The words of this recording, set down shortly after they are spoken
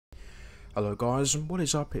Hello guys, and what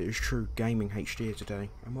is up? It is TrueGamingHD here today,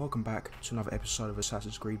 and welcome back to another episode of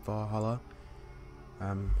Assassin's Creed Valhalla.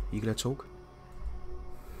 You gonna talk?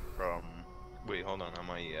 Wait, hold on,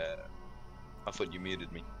 I thought you muted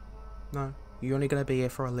me. No, you're only gonna be here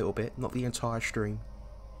for a little bit, not the entire stream.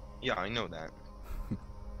 Yeah, I know that.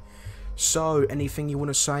 So, anything you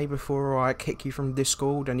want to say before I kick you from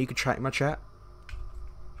Discord and you can chat in my chat?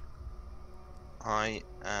 I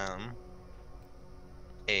am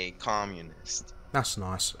a communist. That's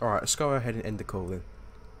nice. Alright, let's go ahead and end the call then.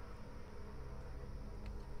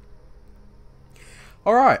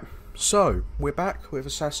 Alright, so, we're back with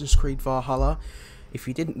Assassin's Creed Valhalla. If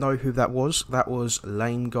you didn't know who that was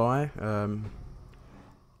Lame Guy. We'll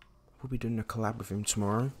be doing a collab with him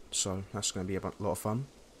tomorrow, so that's going to be a lot of fun.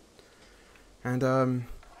 And,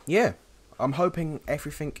 yeah, I'm hoping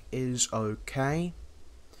everything is okay.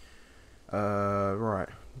 Right,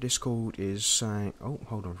 Discord is saying... Oh,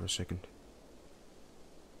 hold on for a second.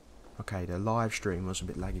 Okay, the live stream was a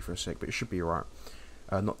bit laggy for a sec, but it should be alright.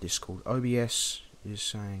 Not Discord. OBS is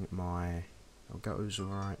saying my Elgato's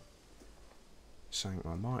alright. Saying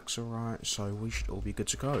my mic's alright, so we should all be good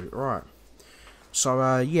to go. Right.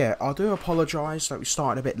 So, yeah, I do apologise that we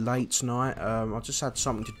started a bit late tonight. I just had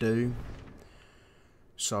something to do.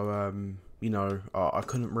 So, you know, I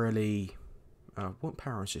couldn't really... what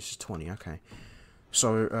power is this? It's 20, okay.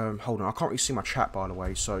 So, hold on, I can't really see my chat, by the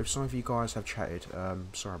way, so if some of you guys have chatted,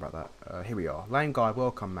 sorry about that. Here we are. Lame Guy,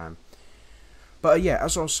 welcome, man. But, yeah,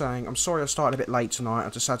 as I was saying, I'm sorry I started a bit late tonight. I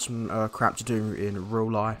just had some crap to do in real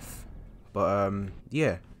life. But,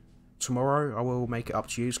 yeah, tomorrow I will make it up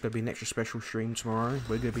to you. It's going to be an extra special stream tomorrow.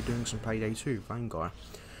 We're going to be doing some Payday 2, Lame Guy.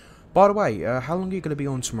 By the way, how long are you going to be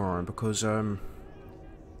on tomorrow? Because, you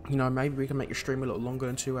know, maybe we can make your stream a little longer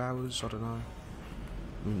than 2 hours, I don't know.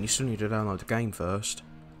 I mean, you still need to download the game first.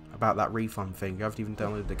 About that refund thing, you haven't even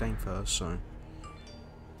downloaded the game first, so...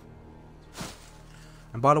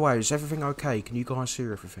 And by the way, is everything okay? Can you guys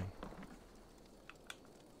hear everything?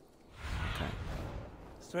 Okay.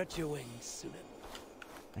 Stretch your wings, Sunan.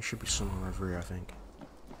 There should be someone over here, I think.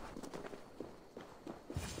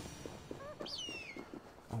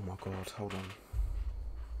 Oh my god, hold on.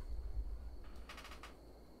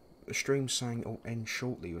 The stream's saying it'll end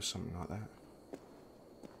shortly or something like that.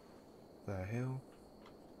 The hell?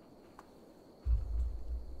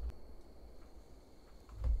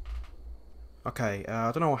 Okay,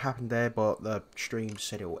 I don't know what happened there, but the stream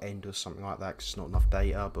said it will end or something like that because it's not enough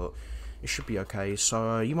data, but it should be okay.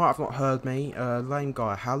 So, you might have not heard me. Lame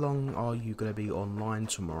Guy, how long are you going to be online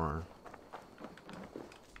tomorrow?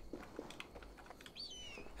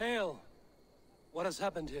 Hail! What has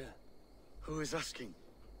happened here? Who is asking?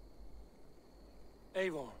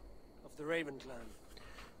 Avon, of the Raven clan.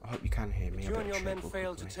 I hope you can hear me. You and your men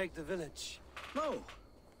failed to take the village. No,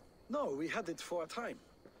 we had it for a time.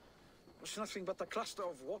 It was nothing but a cluster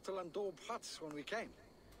of wattle and daub huts when we came.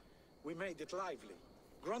 We made it lively.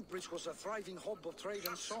 Gruntbridge was a thriving hub of trade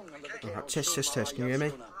and song under the care of test, can you hear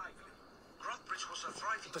me?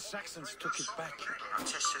 The Saxons took it back.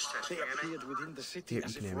 They appeared within the city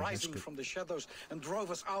as if rising from the shadows and drove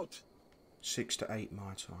us out. 6 to 8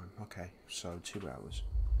 my time. Okay, so 2 hours.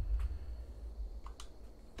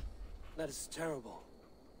 That is terrible.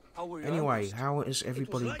 How were you? Anyway, how is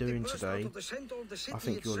everybody doing today? I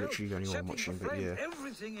think you're literally the only one watching, but yeah.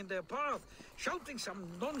 Everything in their path, shouting some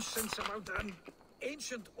nonsense about an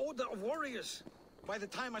ancient order of warriors. By the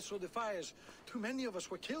time I saw the fires, too many of us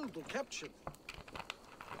were killed or captured.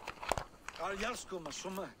 And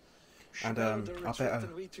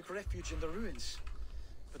we took refuge in the ruins.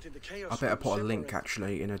 But in the chaos, I better put a link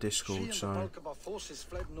actually in a Discord, so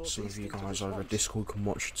some of you guys over Discord can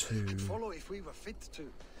watch too. Follow if we were fit to.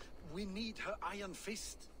 We need her iron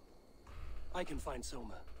fist. I can find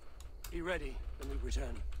Soma. Be ready when we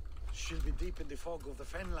return. She'll be deep in the fog of the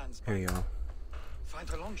Fenlands. Here you are. Find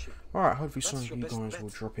her longship. Alright, hopefully some of you guys will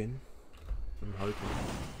drop in. I'm hoping.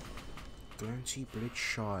 Glanty Bridge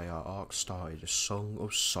Shire arc started, a Song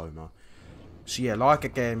of Soma. So yeah, like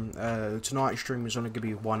again, tonight's stream is only going to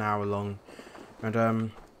be 1 hour long.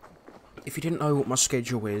 And if you didn't know what my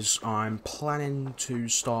schedule is, I'm planning to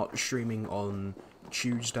start streaming on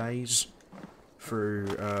Tuesdays through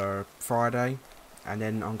Friday. And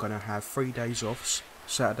then I'm going to have 3 days off,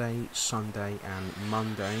 Saturday, Sunday and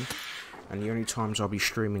Monday. And the only times I'll be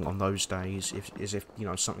streaming on those days is if, you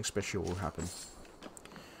know, something special will happen.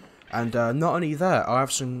 And not only that, I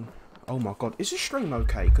have some... Oh my god, is this stream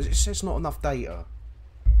okay? Because it says not enough data.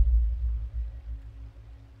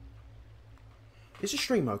 Is the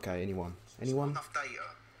stream okay, anyone? Anyone? Enough data.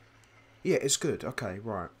 Yeah, it's good. Okay,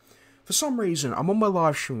 right. For some reason, I'm on my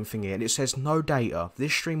live stream thingy and it says no data.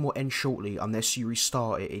 This stream will end shortly unless you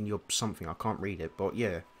restart it in your something. I can't read it, but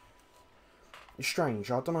yeah. It's strange.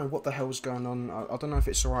 I don't know what the hell's going on. I don't know if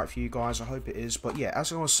it's alright for you guys. I hope it is. But yeah,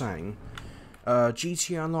 as I was saying,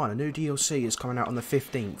 GTA Online, a new DLC is coming out on the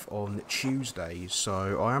 15th on Tuesday.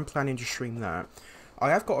 So I am planning to stream that. I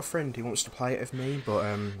have got a friend who wants to play it with me, but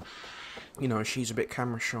you know, she's a bit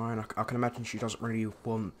camera shy, and I can imagine she doesn't really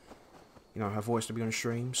want, you know, her voice to be on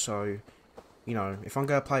stream. So, you know, if I'm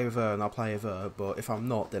going to play with her, then I'll play with her, but if I'm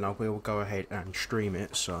not, then I will go ahead and stream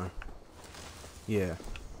it. So yeah.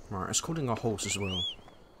 Right, it's calling a horse as well.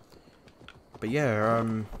 But yeah,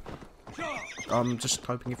 I'm just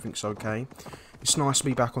hoping everything's okay. It's nice to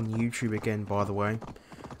be back on YouTube again, by the way.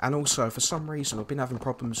 And also, for some reason, I've been having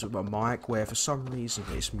problems with my mic, where for some reason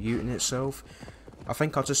it's muting itself. I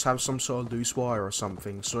think I just have some sort of loose wire or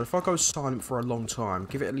something. So if I go silent for a long time,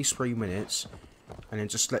 give it at least 3 minutes, and then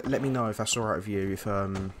just let me know if that's alright with you, if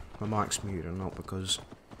my mic's muted or not, because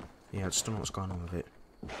yeah, I just don't know what's going on with it.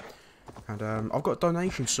 And I've got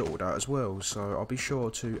donations sorted out as well, so I'll be sure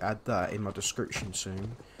to add that in my description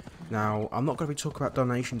soon. Now, I'm not going to be talking about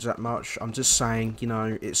donations that much. I'm just saying, you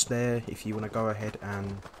know, it's there if you want to go ahead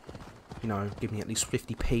and, you know, give me at least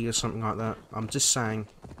 50p or something like that. I'm just saying,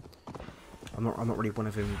 I'm not really one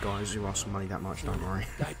of them guys who asks for money that much, don't worry.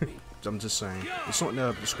 I'm just saying, it's not in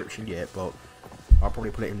the description yet, but I'll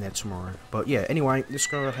probably put it in there tomorrow. But yeah, anyway, let's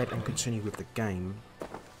go ahead and continue with the game.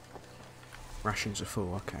 Rations are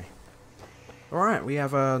full, okay. Alright, we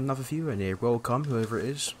have another viewer in here. Welcome, whoever it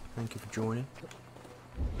is. Thank you for joining.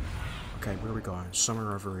 Okay, where are we going?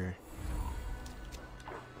 Somewhere over here.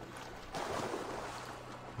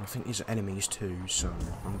 I think these are enemies too, so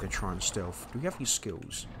I'm going to try and stealth. Do we have these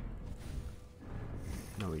skills?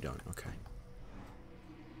 No, we don't. Okay.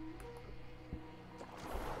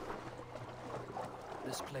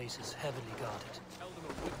 This place is heavily guarded.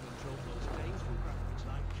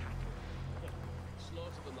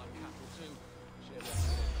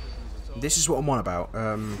 This is what I'm on about.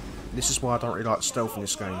 This is why I don't really like stealth in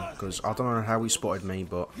this game, because I don't know how he spotted me,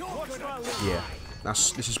 but yeah,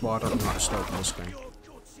 this is why I don't like stealth in this game.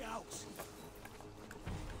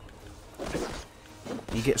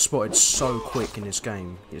 You get spotted so quick in this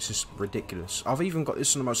game, it's just ridiculous. I've even got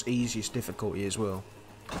this on the most easiest difficulty as well.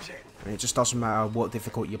 And it just doesn't matter what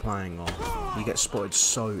difficulty you're playing on, you get spotted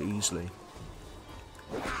so easily.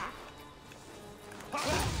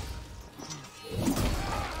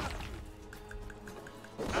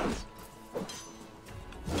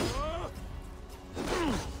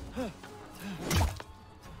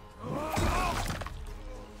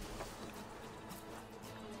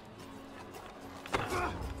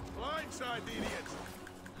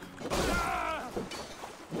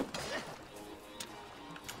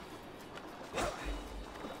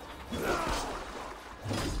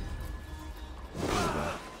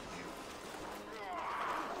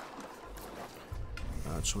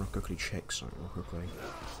 I just want to quickly check something real quickly.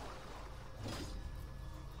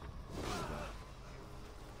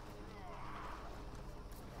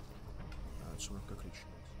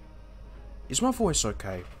 Is my voice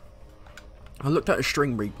okay? I looked at a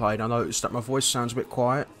string replay and I noticed that my voice sounds a bit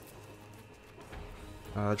quiet.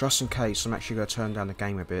 Just in case, I'm actually going to turn down the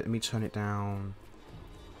game a bit. Let me turn it down.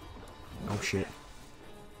 Oh shit.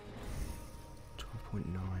 12.9.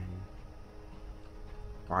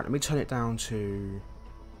 Right, let me turn it down to...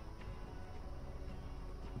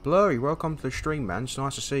 Blurry, welcome to the stream, man. It's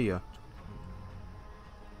nice to see you.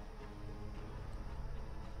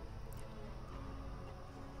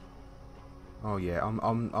 Oh yeah,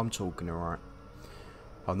 I'm talking, alright.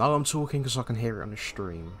 I know I'm talking because I can hear it on the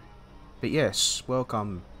stream. But yes,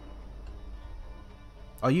 welcome.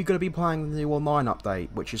 Are you going to be playing the new online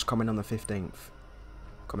update, which is coming on the 15th?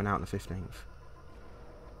 Coming out on the 15th.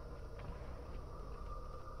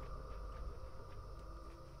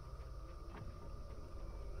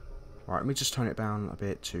 Right, let me just turn it down a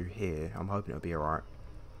bit to here. I'm hoping it'll be alright.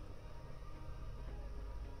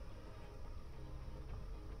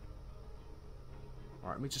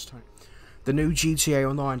 Alright, let me just turn it. The new GTA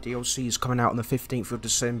Online DLC is coming out on the 15th of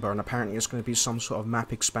December, and apparently it's going to be some sort of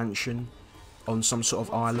map expansion on some sort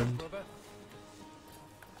of island.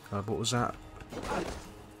 What was that?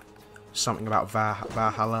 Something about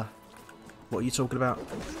Valhalla. What are you talking about?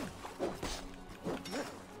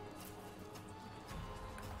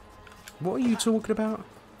 What are you talking about?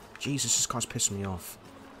 Jesus, this guy's pissing me off.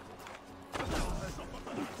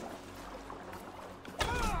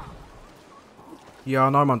 Yeah,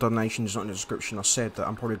 I know my donation is not in the description. I said that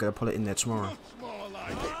I'm probably going to put it in there tomorrow.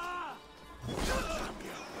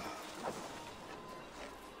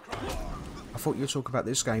 I thought you were talking about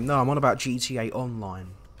this game. No, I'm on about GTA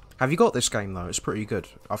Online. Have you got this game though? It's pretty good.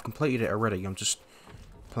 I've completed it already. I'm just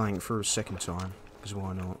playing it through a second time. Because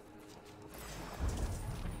why not?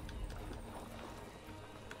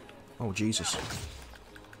 Oh, Jesus.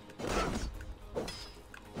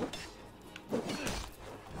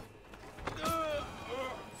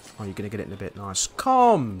 Oh, you're gonna get it in a bit. Nice.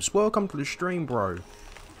 Comms! Welcome to the stream, bro.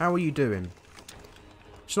 How are you doing?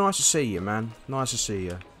 It's nice to see you, man. Nice to see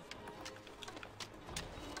you.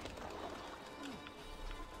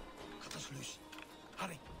 Cut us loose.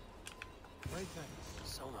 Hurry.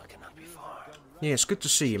 Soma cannot be far. Yeah, it's good to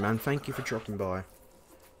see you, man. Thank you for dropping by.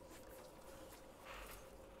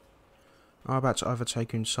 I'm about to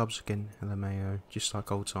overtake you in subs again, LMAO. Just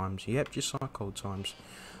like old times. Yep, just like old times.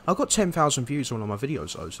 I've got 10,000 views on all my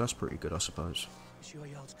videos though, so that's pretty good, I suppose.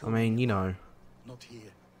 I mean, you know. Not here.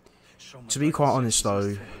 To be quite honest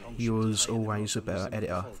though, he was always a better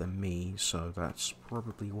editor than me, so that's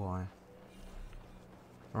probably why.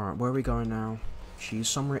 Alright, where are we going now? She's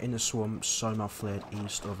somewhere in the swamp, Soma fled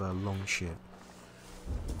east of a long ship.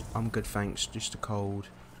 I'm good, thanks. Just a cold.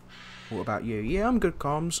 What about you? Yeah, I'm good,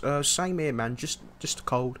 comms. Same here, man. Just a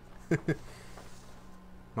cold.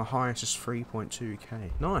 My highest is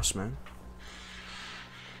 3.2k. Nice, man.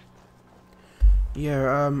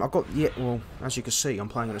 Yeah, I got, well, as you can see, I'm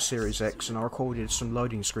playing on a Series X, and I recorded some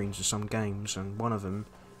loading screens of some games, and one of them,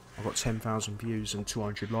 I got 10,000 views and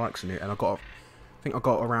 200 likes in it, and I think I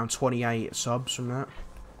got around 28 subs from that.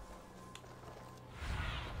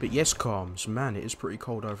 But yes, comms, man, it is pretty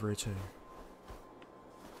cold over here too.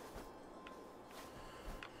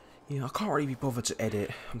 Yeah, I can't really be bothered to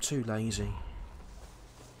edit. I'm too lazy.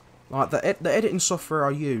 Like, the editing software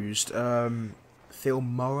I used,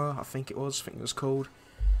 Filmora, I think it was called.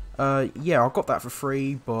 Yeah, I got that for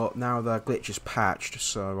free, but now the glitch is patched,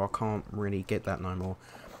 so I can't really get that no more.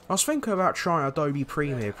 I was thinking about trying Adobe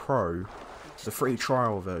Premiere Pro, the free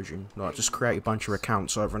trial version. Like, just create a bunch of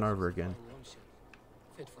accounts over and over again.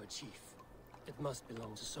 Fit for a chief. It must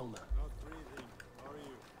belong to Soma.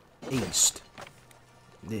 East.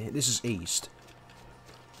 This is East.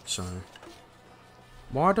 So,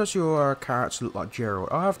 why does your character look like Gerald?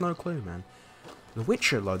 I have no clue, man. The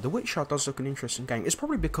Witcher, though. The Witcher does look an interesting game. It's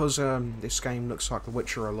probably because this game looks like The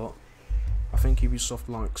Witcher a lot. I think Ubisoft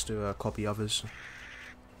likes to copy others.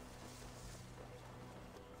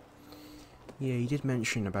 Yeah, you did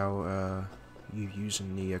mention about you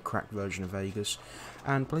using the cracked version of Vegas.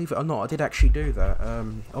 And believe it or not, I did actually do that.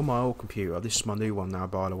 On my old computer, this is my new one now,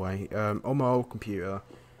 by the way. On my old computer,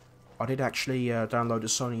 I did actually download the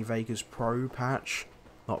Sony Vegas Pro patch.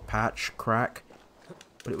 Not patch, crack.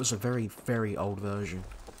 But it was a very, very old version.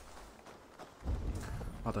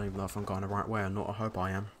 I don't even know if I'm going the right way or not. I hope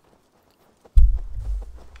I am.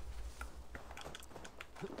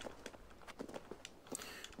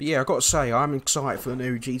 But yeah, I've got to say, I'm excited for the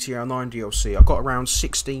new GTA 9 DLC. I've got around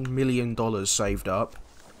 $16 million saved up.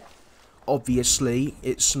 Obviously,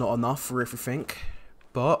 it's not enough for everything.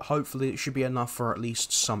 But hopefully it should be enough for at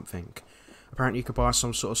least something. Apparently you could buy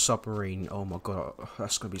some sort of submarine. Oh my god,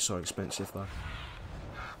 that's going to be so expensive though.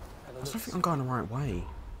 I don't think I'm going the right way.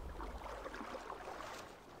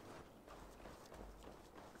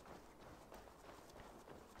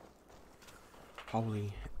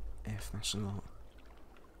 Holy F, that's a lot.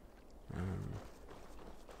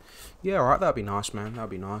 Yeah, alright, that'd be nice, man. That'd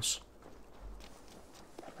be nice.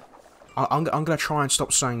 I'm gonna try and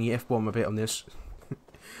stop saying the F-bomb a bit on this.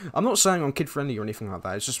 I'm not saying I'm kid-friendly or anything like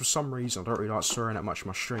that. It's just for some reason I don't really like swearing that much in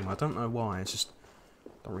my stream. I don't know why. It's just I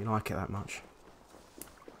don't really like it that much.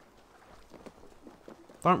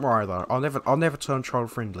 Don't worry though. I'll never turn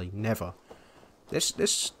troll-friendly. Never.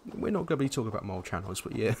 We're not gonna be talking about mole channels,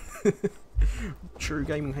 but yeah.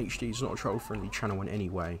 TrueGamingHD is not a troll-friendly channel in any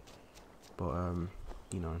way. But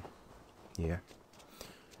you know, yeah.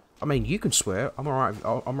 I mean, you can swear. I'm alright.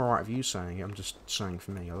 I'm alright with you saying it. I'm just saying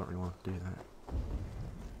for me. I don't really want to do that.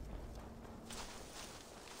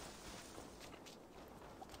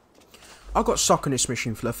 I got stuck in this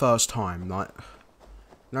mission for the first time. Like,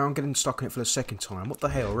 now I'm getting stuck in it for the second time. What the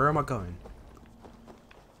hell? Where am I going?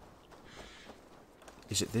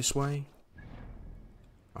 Is it this way?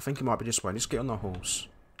 I think it might be this way. Let's get on the horse.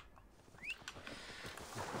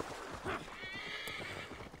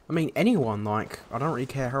 I mean, anyone, like, I don't really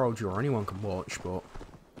care how old you are, anyone can watch, but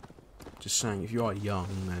just saying, if you are young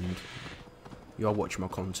and you are watching my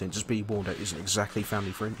content, just be warned that it isn't exactly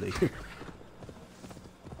family friendly.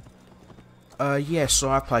 Yes,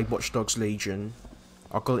 so I played Watch Dogs Legion.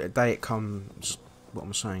 I got it the day it comes, what am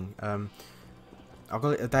I saying? I got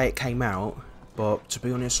it the day it came out, but to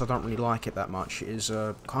be honest, I don't really like it that much. It is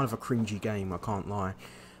kind of a cringy game, I can't lie.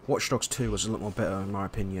 Watch Dogs 2 was a lot more better in my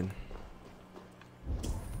opinion.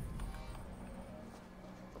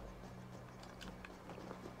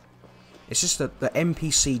 It's just that the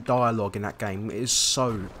NPC dialogue in that game is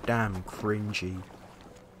so damn cringy.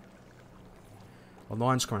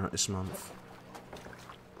 Online's coming out this month.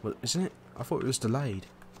 Well, isn't it? I thought it was delayed.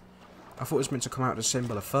 I thought it was meant to come out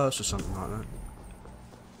December the 1st or something like that.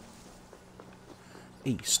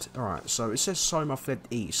 East. Alright, so it says Soma fled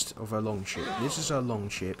east of her longship. This is her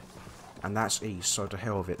longship, and that's east, so to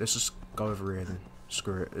hell with it. Let's just go over here then.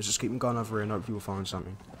 Screw it. Let's just keep them going over here and hopefully we'll find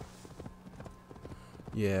something.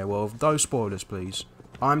 Yeah, well, no spoilers, please.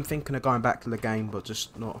 I'm thinking of going back to the game, but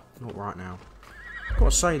just not right now. I've got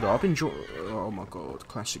to say though, I've been enjoying. Oh my god,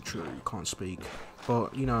 classic true. Can't speak.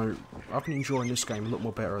 But you know, I've been enjoying this game a lot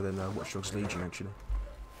more better than Watch Dogs Legion actually.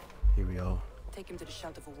 Here we are. Take him to the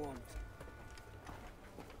shelter for warmth.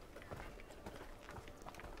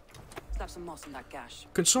 Slap some moss on that gash.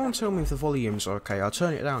 Can someone tell me if the volume's okay? I'll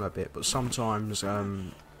turn it down a bit, but sometimes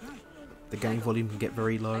the game volume can get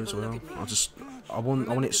very low as well. I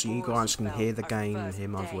want it so you guys can hear the game and hear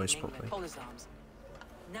my voice properly.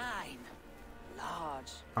 9.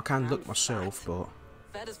 Large. I can look myself, but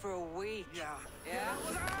Fed us for a week. Yeah?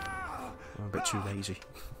 I'm a bit too lazy.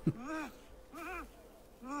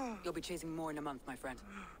 You'll be chasing more in a month, my friend.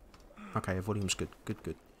 Okay, the volume's good.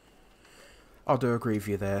 Good. I do agree with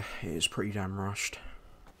you there. It is pretty damn rushed.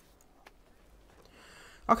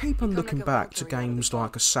 I keep on looking back to games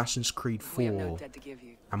like Assassin's Creed 4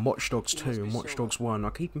 and Watch Dogs 2 and Watch Dogs 1. I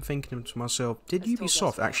keep on thinking to myself, did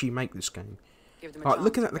Ubisoft actually make this game? Like,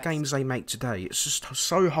 looking at the games they make today, it's just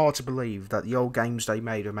so hard to believe that the old games they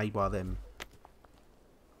made are made by them.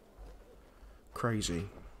 Crazy.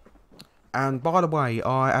 And by the way,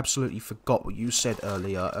 I absolutely forgot what you said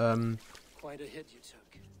earlier. Quite a hit you took.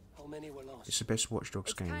 How many were lost? It's the best Watch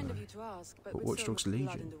Dogs game, Kind though. of you to ask, but Watch Dogs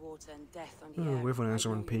Legion. Oh, everyone has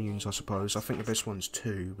their own opinions, I suppose. I think the best one's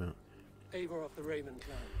 2, but... Favor of the Raven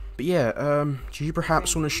clan. But yeah, do you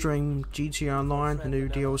perhaps want to stream GTA Online, the new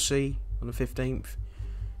DLC, on the 15th?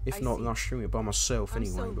 If not, then I'll stream it by myself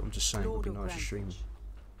anyway, but I'm just saying it would be nice to stream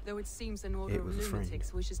Though it seems an order it of with a friend.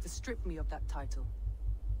 lunatics wishes to strip me of that title.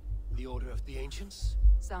 The Order of the Ancients?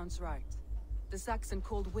 Sounds right. The Saxon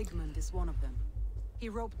called Wigmund is one of them. He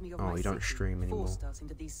robbed me of Oh, my you don't city, stream anymore. forced us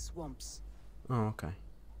into these swamps. Oh, okay.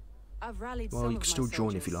 I've rallied Well, some you of can my still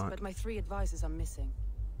join if you soldiers, like. but my 3 advisors are missing.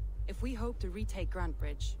 If we hope to retake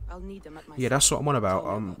Grantbridge, I'll need them at my Yeah, that's side. what I'm on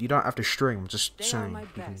about. You don't have to stream, I'm just They are saying my you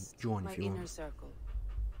can best, join my if you inner want. circle.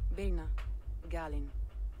 Birna, Galin,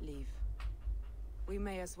 leave. We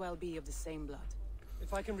may as well be of the same blood.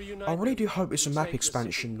 If I can reunite I really them, do hope it's a we'll map save the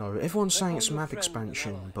expansion city. though. Everyone's saying Let it's a all your map friends and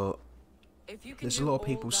expansion, allies. but If you can there's a do lot of all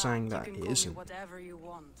people saying that you it can call me isn't. whatever you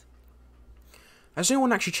want. Has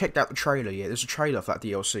anyone actually checked out the trailer yet? There's a trailer for that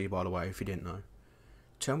DLC, by the way, if you didn't know.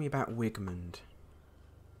 Tell me about Wigmund.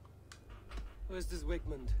 Where's this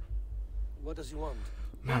Wigmund? What does he want?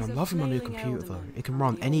 Man, I'm loving my new computer though. It can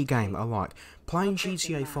run any game I like. Playing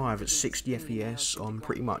GTA 5 at 60 FPS on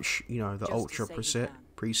pretty much, you know, the ultra preset,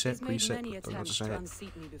 I don't know how to say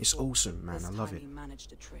it. It's awesome, man, I love it.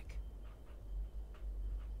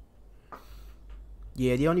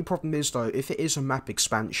 Yeah, the only problem is though, if it is a map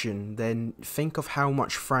expansion, then think of how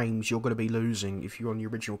much frames you're going to be losing if you're on the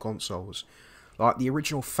original consoles. Like the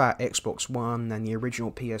original fat Xbox One and the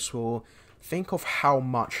original PS4, think of how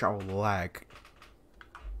much I'll lag.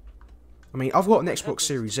 I mean, I've got an Xbox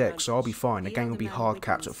Series X, so I'll be fine. The game will be hard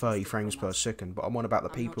capped at 30 frames per second, but I'm on about the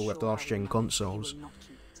people with last gen consoles.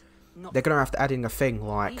 They're going to have to add in a thing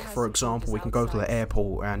like, for example, we can go to the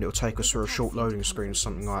airport and it'll take us through a short loading screen or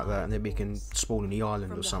something like that, and then we can spawn in the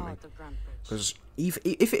island or something. Because if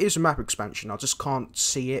it is a map expansion, I just can't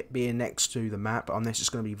see it being next to the map unless it's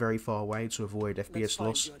going to be very far away to avoid FPS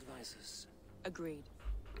loss. Agreed.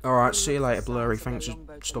 Alright, see you later, Blurry. Thanks for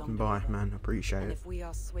stopping by, man. I appreciate it. If we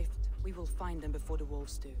are swift, we will find them before the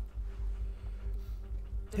wolves do.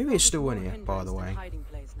 Who is still in here, by the way?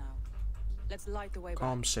 Let's light the way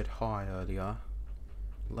Calm back. said hi earlier.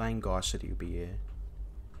 Lane guy said he'd be here.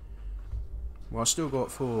 Well, I still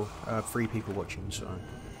got 3 people watching, so...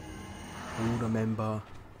 Order member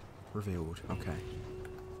revealed. Okay.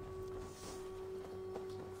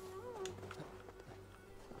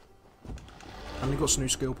 And we got some new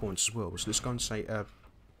skill points as well, so let's go and say,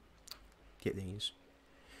 get these.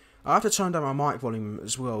 I have to turn down my mic volume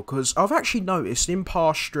as well, because I've actually noticed in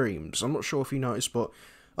past streams, I'm not sure if you noticed, but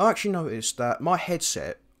I actually noticed that my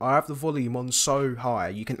headset, I have the volume on so high,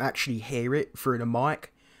 you can actually hear it through the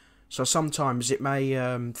mic. So sometimes it may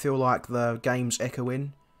feel like the game's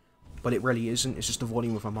echoing, but it really isn't, it's just the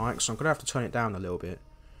volume of my mic, so I'm going to have to turn it down a little bit.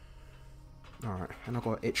 Alright, and I've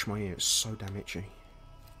got to itch my ear. It's so damn itchy.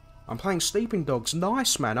 I'm playing Sleeping Dogs.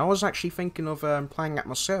 Nice, man. I was actually thinking of playing that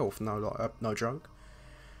myself. No, like, no joke.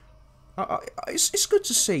 It's good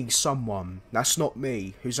to see someone that's not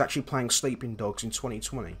me who's actually playing Sleeping Dogs in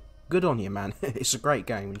 2020. Good on you, man. It's a great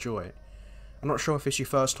game. Enjoy it. I'm not sure if it's your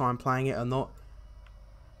first time playing it or not,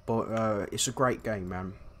 but it's a great game,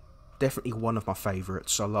 man. Definitely one of my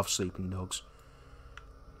favourites. I love Sleeping Dogs.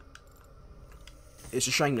 It's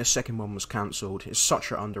a shame the second one was cancelled. It's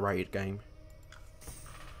such an underrated game.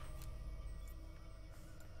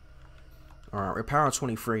 Alright, we're power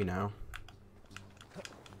 23 now.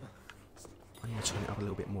 I need to turn it up a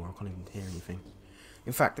little bit more. I can't even hear anything.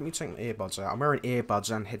 In fact, let me take my earbuds out. I'm wearing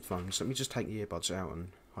earbuds and headphones. Let me just take the earbuds out and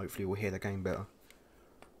hopefully we'll hear the game better.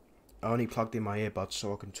 I only plugged in my earbuds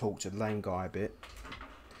so I can talk to the lame guy a bit.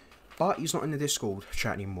 But he's not in the Discord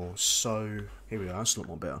chat anymore, so here we are. That's a lot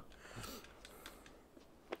more better.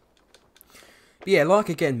 But yeah, like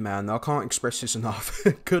again, man, I can't express this enough.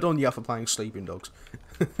 Good on you for playing Sleeping Dogs.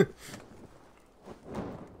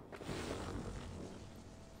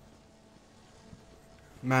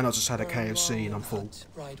 Man, I just had a KFC and I'm full.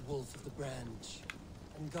 Bright wolf of the branch,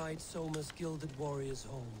 and guide Soma's gilded warriors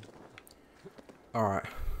home. Alright,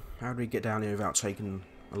 how do we get down here without taking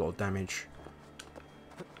a lot of damage?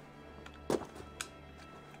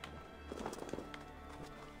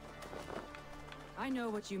 I know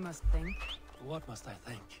what you must think. What must I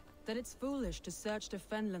think? That it's foolish to search the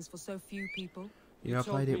Fenlands for so few people. Yeah, I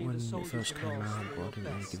played it when it first came out, but I didn't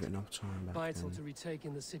really give it enough time back Vital then. to retake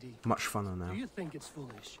in the city. Much funner now. Do you think it's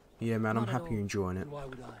foolish? Yeah, man, I'm Not at happy you're all. enjoying it. Why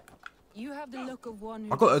would I? You have the look of one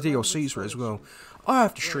who I got the does well with DLCs for it as well. scholarship. I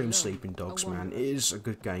have to stream Sleeping Dogs, man. It is a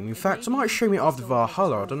good game. In fact, I might stream it after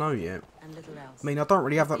Valhalla. I don't know yet. And little else. I mean, I don't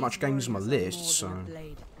really have that much These games on my warriors are list, more so than a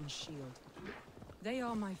blade and shield. They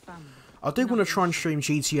are my family. I do want to try and Nothing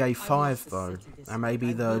stream GTA 5 though, city this and maybe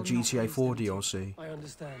week. I the will not GTA waste 4 any time. DLC. I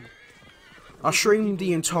understand. I streamed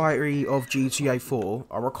the entirety of GTA 4.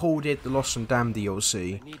 I recorded the Lost and Damned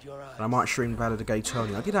DLC, I need your eyes. and I might stream Valhalla the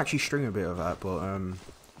Gatonian. I did actually stream a bit of that, but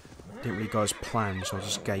didn't really go as planned, so I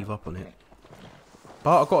just gave up on it.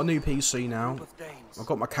 But I've got a new PC now. I've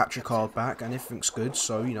got my capture card back, and everything's good,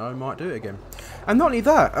 so you know I might do it again. And not only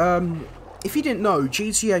that, if you didn't know,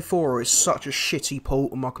 GTA 4 is such a shitty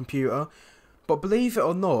port on my computer. But believe it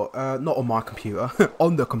or not, not on my computer,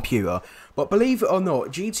 on the computer. But believe it or not,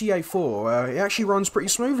 GTA 4, it actually runs pretty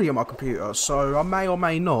smoothly on my computer. So I may or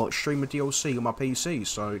may not stream a DLC on my PC,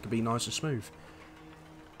 so it can be nice and smooth.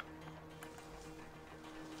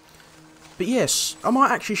 But yes, I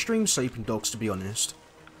might actually stream Sleeping Dogs, to be honest.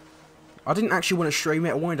 I didn't actually want to stream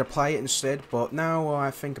it, I wanted to play it instead. But now I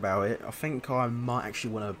think about it, I think I might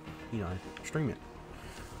actually want to, you know, stream it.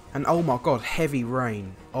 And oh my god, Heavy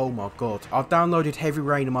Rain. Oh my god. I've downloaded Heavy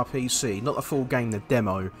Rain on my PC. Not the full game, the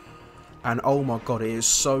demo. And oh my god, it is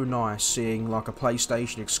so nice seeing like a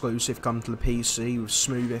PlayStation exclusive come to the PC with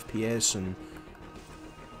smooth FPS and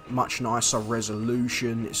much nicer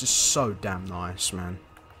resolution. It's just so damn nice, man.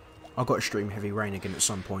 I've got to stream Heavy Rain again at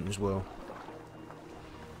some point as well.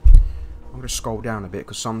 I'm going to scroll down a bit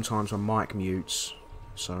because sometimes my mic mutes.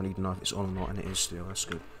 So I need to know if it's on or not, and it is still. That's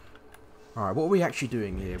good. Alright, what are we actually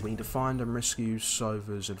doing here? We need to find and rescue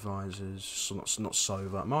Sova's advisors. So not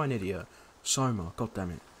Sova. Am I an idiot? Soma. God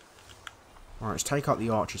damn it. Alright, let's take out the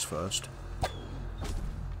archers first.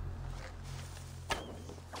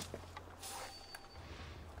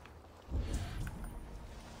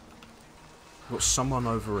 Got someone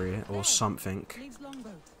over here, or something. Leaves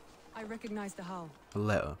longboat. I recognize the hull. A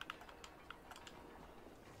letter.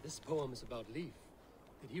 This poem is about Leaf.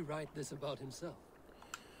 Did he write this about himself?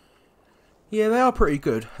 Yeah, they are pretty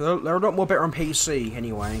good. They're a lot more better on PC,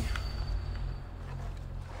 anyway.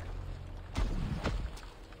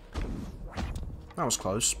 That was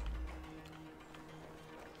close.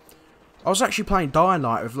 I was actually playing Dying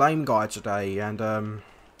Light with Lame Guy today, and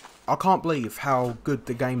I can't believe how good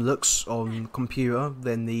the game looks on computer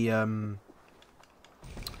than the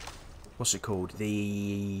what's it called?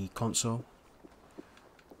 The console.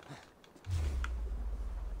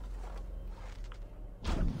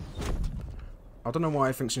 I don't know why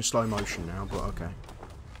everything's in slow motion now, but okay.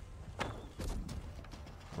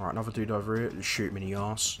 Alright, another dude over here. Just shoot him in the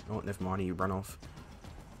arse. Oh, never mind, he ran off.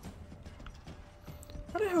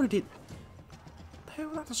 How the hell did it... The hell,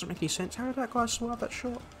 that doesn't make any sense. How did that guy survive that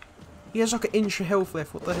shot? He has like an inch of health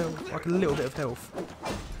left. What the hell? Like a little bit of health.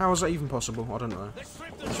 How is that even possible? I don't know. Let's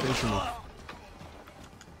finish him off.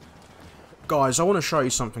 Guys, I want to show you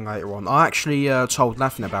something later on. I actually told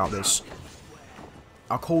nothing about this.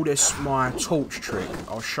 I call this my torch trick.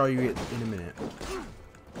 I'll show you it in a minute.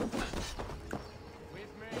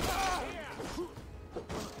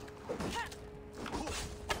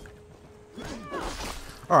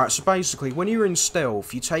 Alright, so basically, when you're in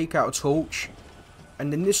stealth, you take out a torch,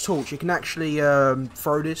 and then this torch, you can actually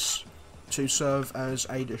throw this to serve as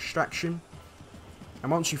a distraction. And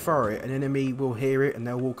once you throw it, an enemy will hear it, and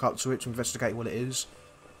they'll walk up to it to investigate what it is.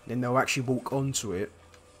 Then they'll actually walk onto it,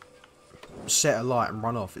 set a light, and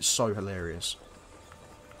run off. It's so hilarious.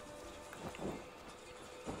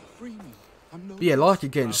 But yeah, like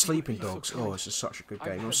again, Sleeping Dogs. Oh, this is such a good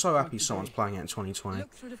game. I'm so happy someone's playing it in 2020. I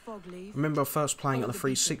remember first playing it on the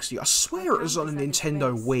 360. I swear it was on a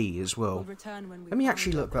Nintendo Wii as well. Let me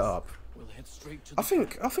actually look that up. I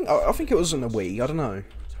think it was on the Wii. I don't know.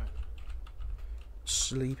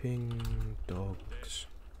 Sleeping Dogs.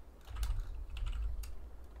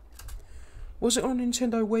 Was it on a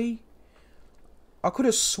Nintendo Wii? I could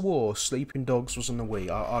have swore Sleeping Dogs was on the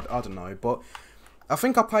Wii. I don't know, but I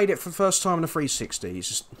think I played it for the first time on the 360. It's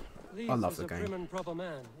just, I love the game. Prim and proper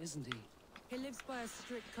man, isn't he? He lives by a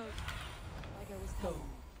strict code. Like I was told.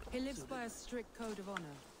 He lives by a strict code of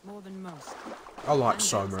honor, more than most. I like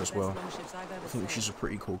Soma as well. I think she's a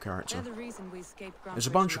pretty cool character. There's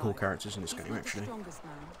a bunch of cool characters in this game, actually. He's not the strongest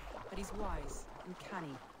man, but he's wise and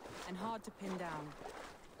canny and hard to pin down.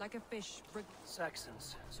 Like a fish.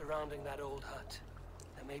 Saxons surrounding that old hut.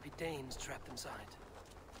 There may be Danes trapped inside.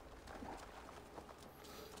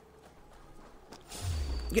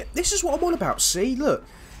 Yeah, this is what I'm on about, see? Look,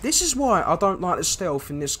 this is why I don't like the stealth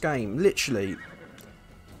in this game, literally.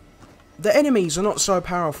 The enemies are not so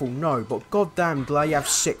powerful, no, but goddamn do they have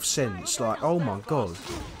sixth sense, like, oh my god.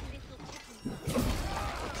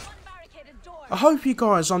 I hope you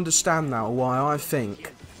guys understand now why I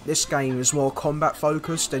think this game is more combat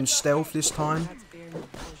focused than stealth this time.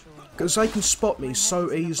 Because they can spot me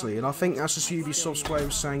so easily, and I think that's just Ubisoft's way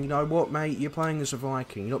of saying, you know what, mate, you're playing as a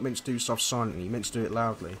Viking, you're not meant to do stuff silently, you're meant to do it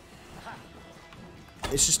loudly.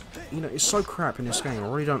 It's just, you know, it's so crap in this game, I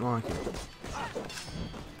really don't like it.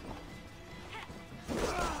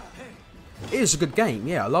 It is a good game,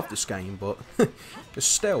 yeah, I love this game, but the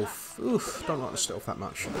stealth, oof, don't like the stealth that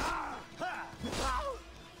much.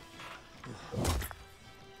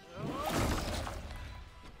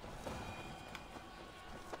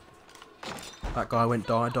 That guy went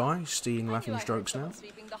die, stealing laughing jokes now.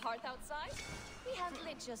 Sweeping the hearth outside? We handle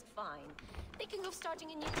it just fine. Thinking of starting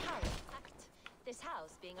a new tower, in fact. This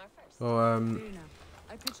house being our first. Well,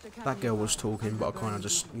 that girl was talking, but I kind of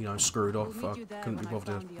just, you know, screwed off. I couldn't be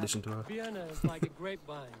bothered to listen to her. Vienna is like a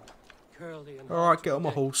grapevine, curly and Alright, get on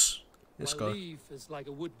my horse. Let's go. Leaf is like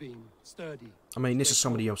a wood beam, sturdy. I mean, this is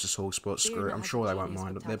somebody else's horse, but screw it. I'm sure they won't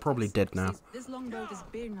mind. They're probably dead now. This longboat is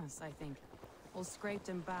Birna's, I think. All scraped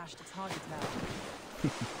and bashed, it's hard to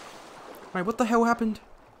tell. Wait, what the hell happened?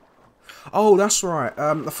 Oh, that's right.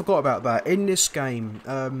 I forgot about that. In this game,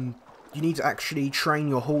 you need to actually train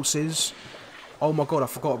your horses. Oh my god, I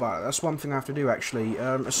forgot about it. That's one thing I have to do, actually.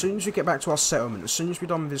 As soon as we get back to our settlement, as soon as we're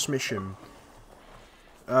done with this mission,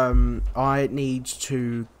 I need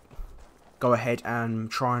to go ahead and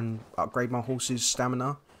try and upgrade my horse's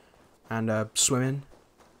stamina and swimming.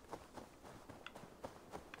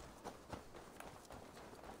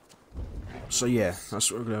 So yeah,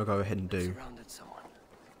 that's what we're gonna go ahead and do.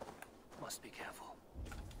 Must be careful.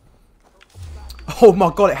 Oh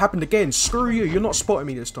my god, it happened again. Screw you, you're not spotting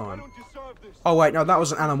me this time. Oh wait, no, that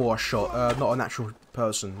was an animal I shot, not an actual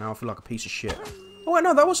person. Now I feel like a piece of shit. Oh wait,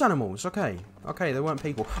 no, that was animals. Okay. Okay, they weren't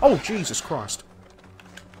people. Oh, Jesus Christ.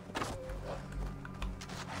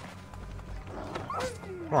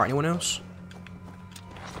 Alright, anyone else?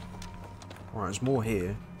 Alright, there's more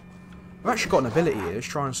here. I've actually got an ability here. Let's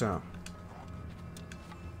try this out.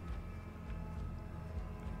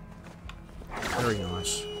 Very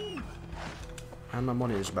nice. And my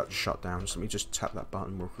monitor is about to shut down, so let me just tap that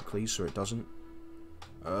button real quickly so it doesn't.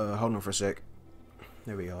 Hold on for a sec.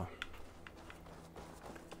 There we are.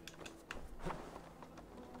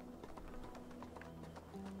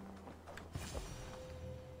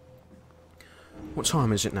 What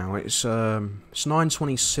time is it now? It's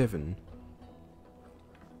 9:27.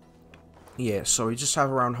 Yeah, so we just have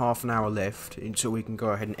around half an hour left until we can go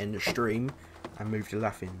ahead and end the stream and move to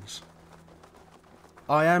Laffins.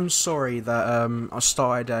 I am sorry that I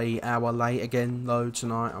started an hour late again though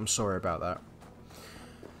tonight. I'm sorry about that.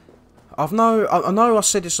 I know I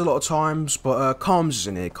said this a lot of times, but Calms is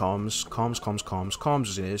in here. Calms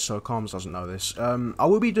is in here, so Calms doesn't know this. I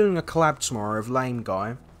will be doing a collab tomorrow with Lame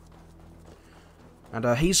Guy. And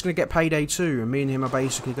he's going to get Payday 2, and me and him are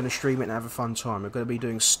basically going to stream it and have a fun time. We're going to be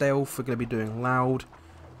doing stealth, we're going to be doing loud,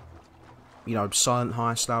 you know, silent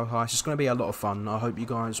heist, loud heist. It's going to be a lot of fun. I hope you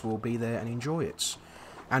guys will be there and enjoy it.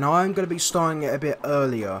 And I'm going to be starting it a bit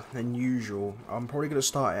earlier than usual. I'm probably going to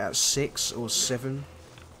start it at 6 or 7.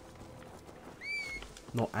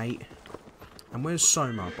 not 8. And where's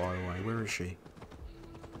Soma, by the way? Where is she?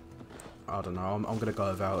 I don't know. I'm gonna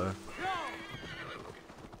go without her.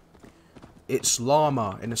 It's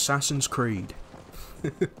Llama in Assassin's Creed.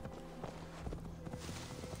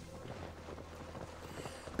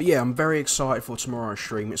 But yeah, I'm very excited for tomorrow's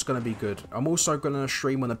stream. It's going to be good. I'm also going to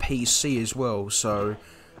stream on a PC as well, so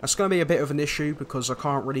that's going to be a bit of an issue because I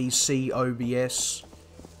can't really see OBS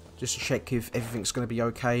just to check if everything's going to be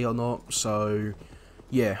okay or not. So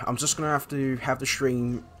yeah, I'm just going to have the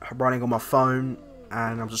stream running on my phone,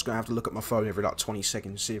 and I'm just going to have to look at my phone every like 20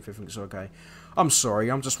 seconds to see if everything's okay. I'm sorry,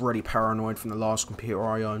 I'm just really paranoid from the last computer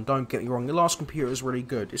I owned. Don't get me wrong, the last computer is really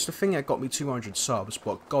good. It's the thing that got me 200 subs,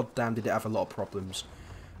 but goddamn did it have a lot of problems.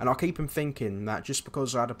 And I keep thinking that just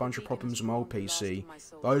because I had a bunch of problems on my old PC,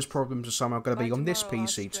 those problems are somehow going to be on this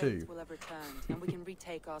PC too.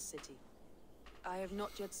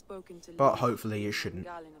 But hopefully it shouldn't.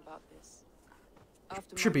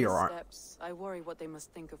 Should be alright. I worry what they must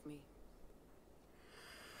think of me.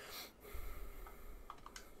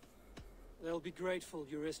 They'll be grateful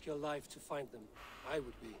you risk your life to find them. I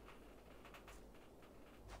would be.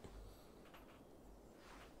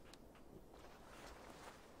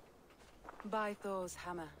 By Thor's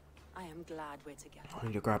hammer, I am glad we're together. I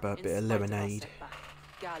need to grab a bit of lemonade.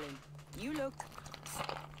 Galen, you look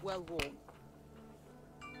well worn.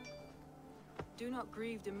 Do not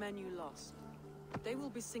grieve the men you lost. They will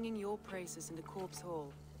be singing your praises in the corpse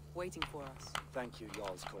hall, waiting for us. Thank you,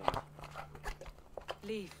 Jarl's Corner.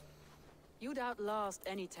 Leave. You'd outlast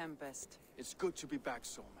any tempest. It's good to be back,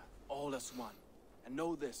 Soma, all as one. And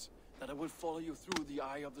know this, that I will follow you through the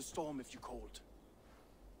eye of the storm if you called.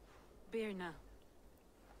 Birna.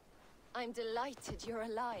 I'm delighted you're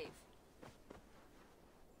alive.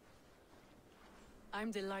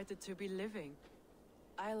 I'm delighted to be living.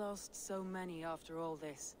 I lost so many after all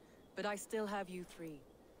this, but I still have you three.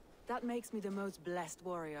 That makes me the most blessed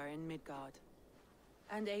warrior in Midgard.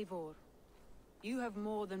 And Eivor, you have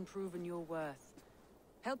more than proven your worth.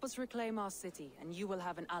 Help us reclaim our city, and you will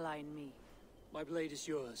have an ally in me. My blade is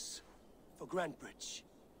yours. For Grantbridge.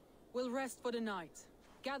 We'll rest for the night.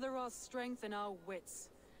 Gather our strength and our wits.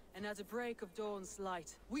 And at the break of dawn's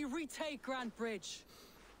light, we retake Grantbridge!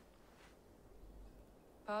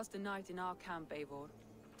 Pass the night in our camp, Eivor.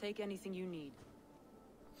 Take anything you need.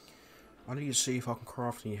 I need to see if I can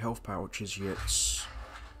craft any health pouches yet.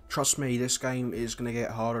 Trust me, this game is going to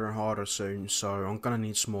get harder and harder soon, so I'm going to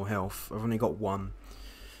need some more health. I've only got 1.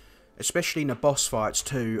 Especially in the boss fights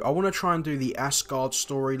too. I want to try and do the AJAZZ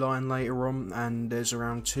storyline later on, and there's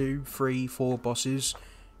around 2, 3, 4 bosses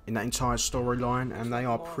in that entire storyline, and they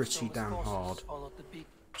are pretty damn hard.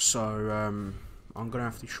 So I'm going to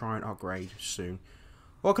have to try and upgrade soon.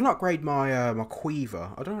 Well, I can upgrade my my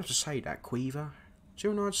Quiver. I don't know how to say that. Quiver? Do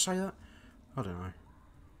you know how to say that? I don't know.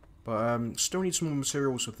 But still need some more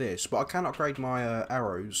materials for this. But I can upgrade my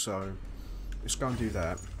arrows, so let's go and do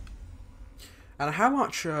that. And how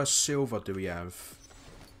much silver do we have?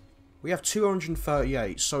 We have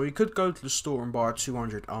 238, so we could go to the store and buy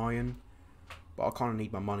 200 iron. But I kind of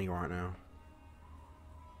need my money right now.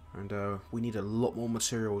 And we need a lot more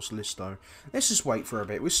materials to list though. Let's just wait for a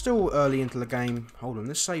bit. We're still early into the game. Hold on,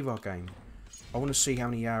 let's save our game. I want to see how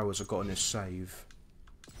many hours I've got in this save.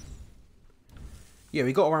 Yeah,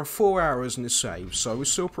 we got around 4 hours in this save, so we're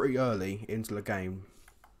still pretty early into the game.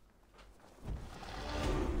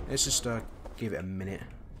 Let's just give it a minute.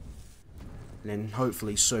 And then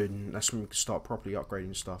hopefully soon, that's when we can start properly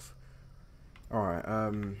upgrading stuff. Alright,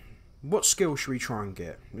 what skill should we try and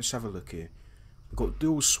get? Let's have a look here. We've got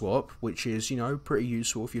dual swap, which is, you know, pretty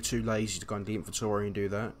useful if you're too lazy to go into the inventory and do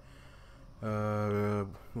that.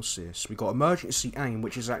 What's this? We've got emergency aim,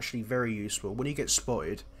 which is actually very useful. When you get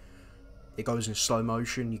spotted, it goes in slow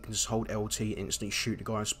motion. You can just hold LT and instantly shoot the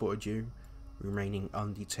guy who spotted you, remaining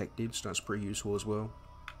undetected, so that's pretty useful as well.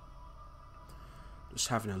 Just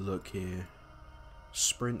having a look here.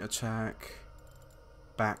 Sprint attack,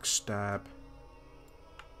 backstab.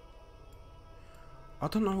 I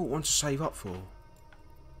don't know what one to save up for.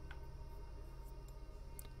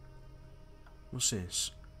 What's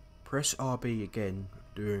this? Press RB again,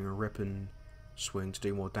 doing a weapon swing to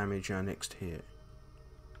do more damage our next hit.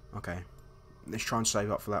 Okay, let's try and save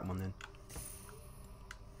up for that one then.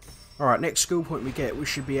 Alright, next skill point we get, we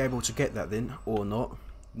should be able to get that then, or not.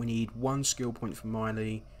 We need 1 skill point for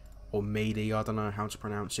melee, or melee, I don't know how to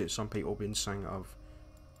pronounce it. Some people have been saying I've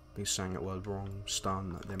been saying that word wrong.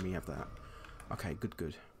 Stun, then we have that. Okay, good,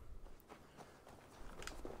 good.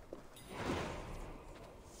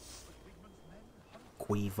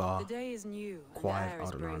 The day is new. Quiet,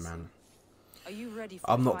 I don't know, man. Are you ready for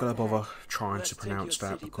I'm the not going to fight bother ahead? trying Let's to take your pronounce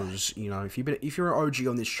that city because, you know, if you're an OG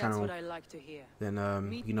on this That's channel, what I like to hear. then,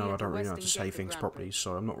 Meet you me know, I at the don't really know how to western say gate of things Grand properly, Bridge.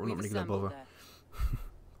 so I'm not We've really going to assembled bother. there.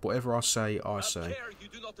 Whatever I say, I Up say. here, you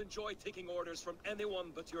do not enjoy taking orders from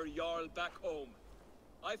anyone but your Jarl back home.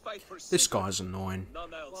 I fight for This secret, guy's annoying.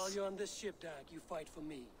 none else. While you're on this ship, Dag, you fight for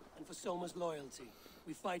me. And for Soma's loyalty.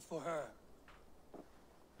 We fight for her.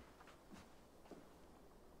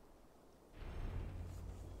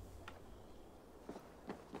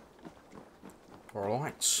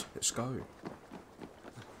 Alright, let's go.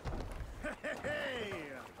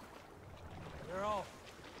 You're off.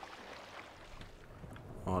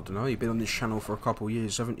 I don't know, you've been on this channel for a couple of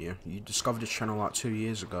years, haven't you? You discovered this channel like 2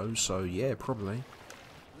 years ago, so yeah, probably.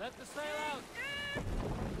 Let the sail out.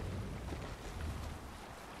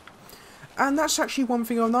 And that's actually one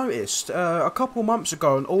thing I've noticed. A couple months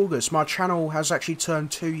ago in August, my channel has actually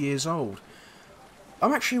turned 2 years old.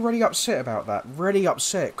 I'm actually really upset about that. Really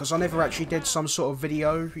upset, because I never actually did some sort of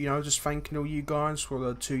video, you know, just thanking all you guys for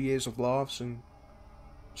the 2 years of laughs and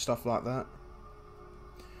stuff like that.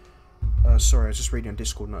 Sorry, I was just reading a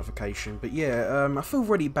Discord notification. But yeah, I feel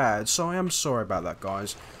really bad, so I am sorry about that,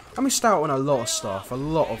 guys. I missed out on a lot of stuff, a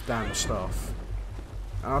lot of damn stuff.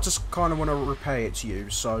 And I just kind of want to repay it to you,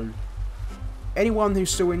 so... anyone who's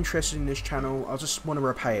still interested in this channel, I just want to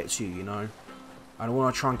repay it to you, you know. And I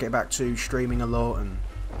want to try and get back to streaming a lot, and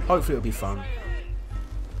hopefully it'll be fun.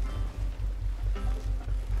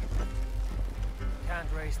 Can't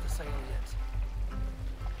raise the sail yet.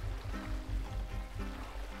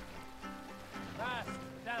 Fast,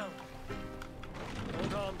 down.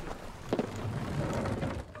 Hold on.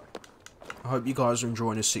 I hope you guys are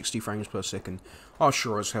enjoying this 60 frames per second. I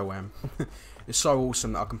sure as hell am. It's so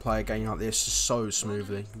awesome that I can play a game like this so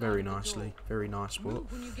smoothly, very nicely, very nice. But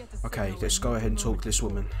okay, let's go ahead and talk to this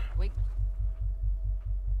woman.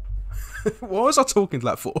 What was I talking to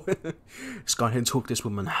that for? Let's go ahead and talk to this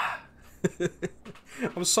woman.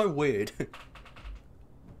 I'm so weird.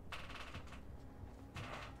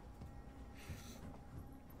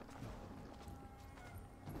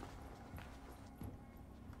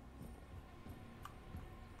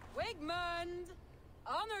 Wigmund!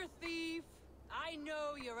 Honor thief! I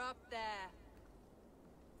know you're up there.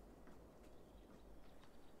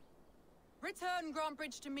 Return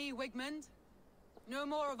Grantbridge to me, Wigmund. No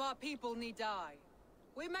more of our people need die.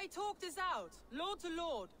 We may talk this out, lord to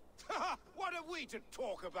lord. What have we to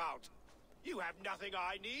talk about? You have nothing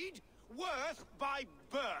I need. Worth by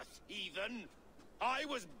birth, heathen. I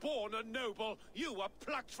was born a noble. You were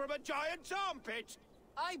plucked from a giant's armpit.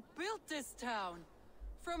 I built this town.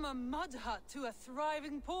 From a mud hut to a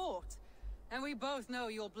thriving port. And we both know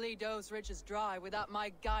you'll bleed those riches dry without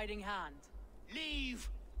my guiding hand. Leave.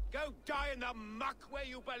 Go die in the muck where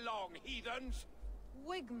you belong, heathens.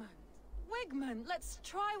 Wigmund, let's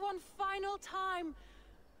try one final time.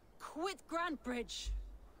 Quit Grantbridge.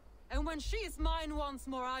 And when she is mine once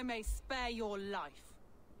more, I may spare your life.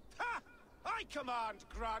 Ha! I command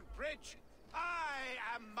Grantbridge. I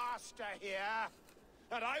am master here.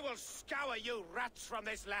 And I will scour you rats from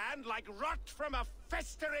this land like rot from a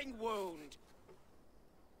festering wound.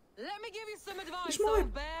 Let me give you some advice, Is my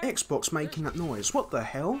old bear. Xbox making that noise? What the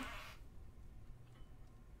hell?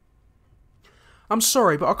 I'm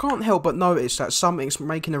sorry, but I can't help but notice that something's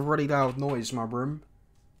making a really loud noise in my room.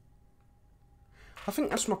 I think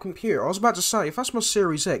that's my computer. I was about to say, if that's my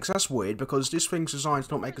Series X, that's weird, because this thing's designed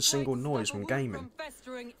to not make a single noise when gaming. From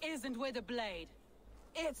festering isn't with a blade.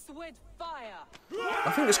 It's with fire.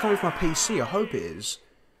 I think it's coming from my PC, I hope it is.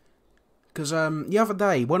 Because the other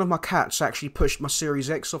day, one of my cats actually pushed my Series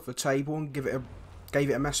X off the table and gave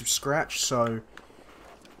it a massive scratch, so...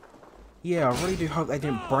 yeah, I really do hope they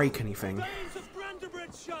didn't break anything.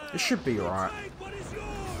 It should be alright.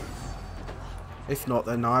 If not,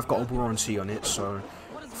 then I've got a warranty on it, so...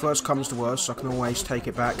 if worst comes to worst, I can always take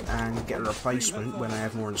it back and get a replacement when I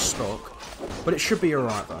have more in stock. But it should be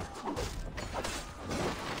alright, though.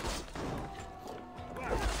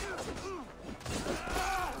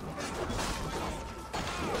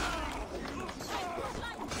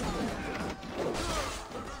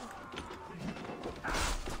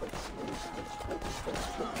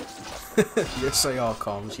 Yes they are,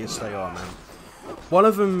 Comms, yes they are, man. One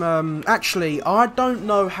of them, actually, I don't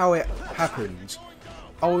know how it happened.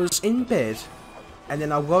 I was in bed, and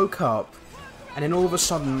then I woke up, and then all of a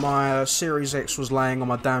sudden my Series X was laying on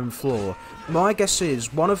my damn floor. My guess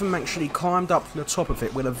is, one of them actually climbed up from the top of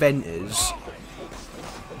it where the vent is,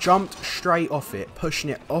 jumped straight off it,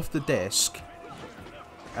 pushing it off the desk,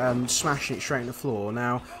 and smashing it straight in the floor.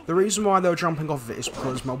 Now, the reason why they were jumping off of it is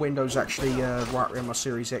because my window's actually right where my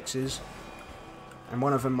Series X is. and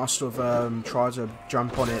one of them must have tried to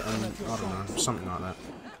jump on it and, I don't know, something like that.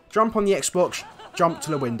 Jump on the Xbox, jump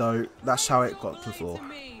to the window, that's how it got to the floor.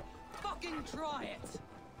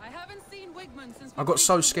 I got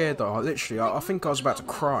so scared though, I think I was about to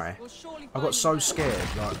cry. I got so scared,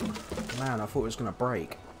 like, man, I thought it was going to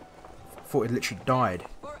break. I thought it literally died,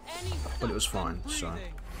 but it was fine, so.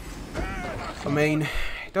 I mean,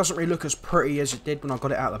 it doesn't really look as pretty as it did when I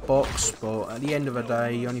got it out of the box, but at the end of the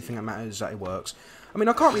day, the only thing that matters is that it works. I mean,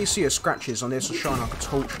 I can't really see the scratches on this or shine like a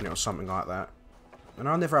torch in it or something like that. And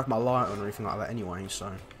I never have my light on or anything like that anyway,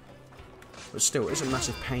 so. But still, it's a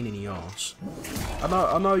massive pain in the arse.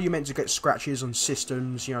 I know you're meant to get scratches on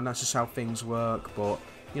systems, you know, that's just how things work, but,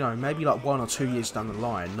 you know, maybe like 1 or 2 years down the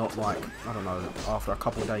line, not like, I don't know, after a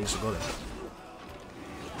couple of days of got it.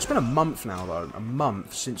 It's been a month now though, a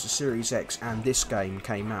month since the Series X and this game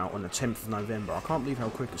came out on the 10th of November. I can't believe how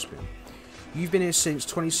quick it's been. You've been here since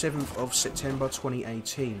 27th of September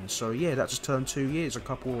 2018, so yeah, that just turned 2 years a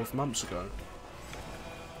couple of months ago.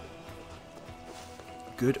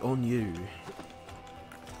 Good on you.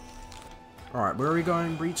 Alright, where are we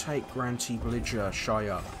going? Retake Granty Villager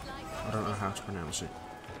Shire. I don't know how to pronounce it.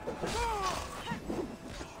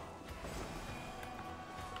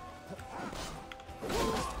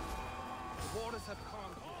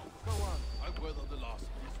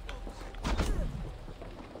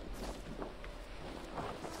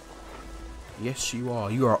 Yes, you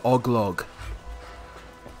are. You are Oglog.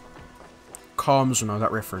 Calms will know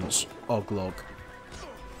that reference. Oglog.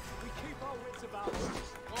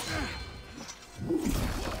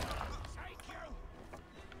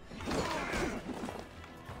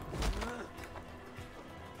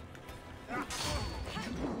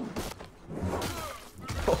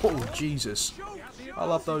 Oh, Jesus. I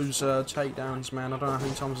love those takedowns, man. I don't know how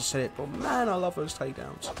many times I said it, but man, I love those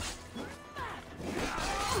takedowns.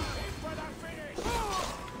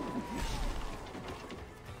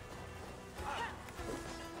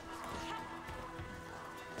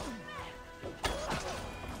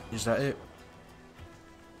 Is that it?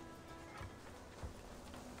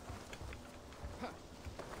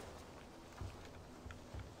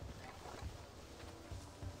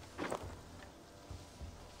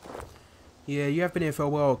 Yeah, you have been here for a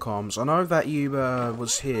while, Comms. I know that you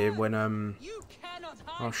was here when I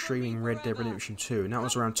was streaming Red Dead Redemption 2, and that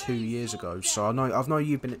was around 2 years ago. So I know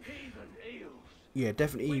you've been. Yeah,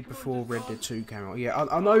 definitely before Red Dead 2 came out. Yeah,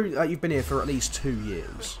 I know that you've been here for at least 2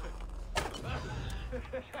 years.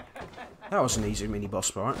 That was an easy mini boss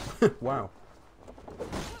fight. Wow.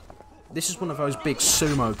 This is one of those big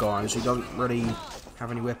sumo guys who don't really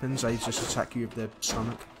have any weapons. They just attack you with their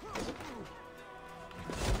stomach.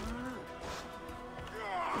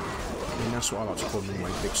 I mean, that's what I like to call them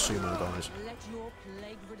anyway, big sumo guys.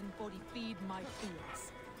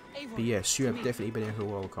 But yes, you have definitely been here for a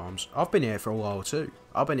while, Calms. I've been here for a while too.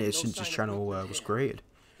 I've been here since this channel was created.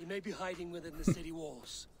 He may be hiding within the city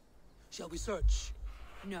walls. Shall we search?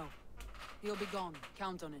 No. He'll be gone.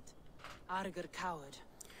 Count on it. Arger coward.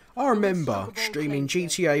 I remember streaming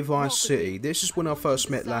GTA Vice City. This is when I first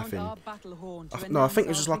met Laffin. No, I think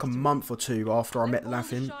this was like a month or two after I met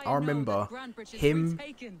Laffin. I remember him,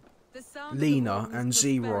 Lena, and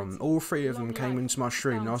Zeron. All three of them came into my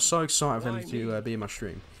stream, and I was so excited for them to be in my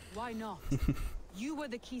stream. Why not? You were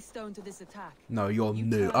the keystone to this attack. No, you're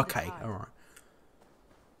new. Okay, alright.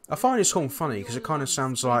 I find this song funny because it kind of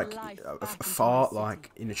sounds like a fart,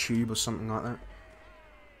 like in a tube or something like that.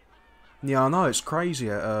 Yeah, I know, it's crazy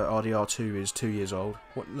that RDR2 is 2 years old.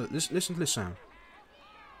 What? Look, listen to this sound.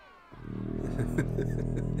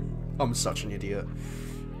 I'm such an idiot.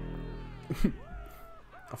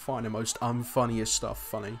 I find the most unfunniest stuff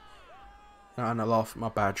funny. And I laugh at my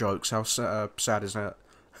bad jokes. How sad is that?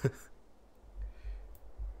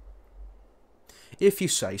 If you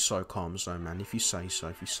say so, Calms though, man. If you say so.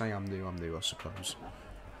 If you say I'm new, I suppose.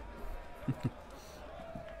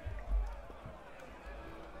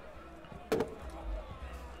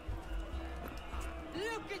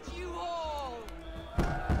 Look at you all!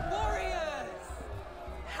 Warriors!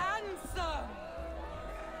 Handsome!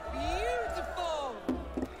 Beautiful!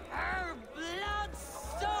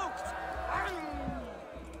 Blood-soaked!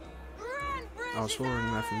 I was following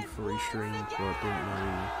Laffin before he streamed, but I didn't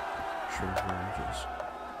know stream for ages.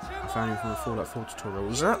 I found him from a Fallout 4 tutorial.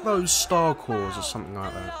 Was that those Star Cores or something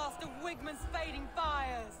like that?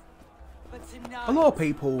 A lot of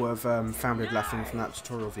people have found Laffin from that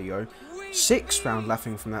tutorial video. 6 found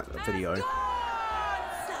Laffin from that video.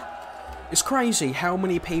 It's crazy how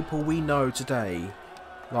many people we know today,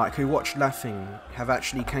 like who watch Laffin, have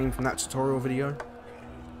actually came from that tutorial video.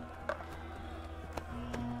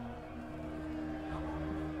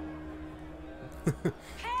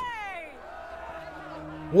 Hey!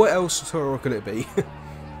 What else tutorial could it be?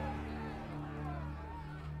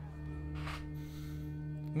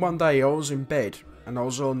 One day I was in bed and I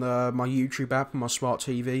was on my YouTube app on my smart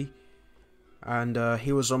TV, and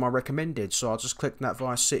he was on my recommended, so I just clicked on that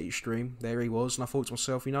Vice City stream. There he was, and I thought to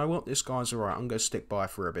myself, you know what, this guy's alright, I'm going to stick by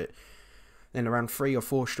for a bit. Then around 3 or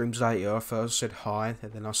 4 streams later, I first said hi,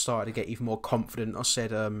 and then I started to get even more confident. I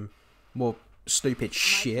said more stupid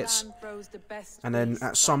shit, and then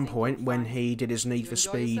at some point when he did his Need for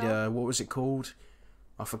Speed, what was it called?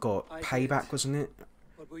 I forgot. Payback, wasn't it?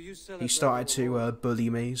 He started to bully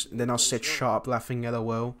me, and then I said shut up laughing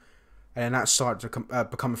LOL, and then that started to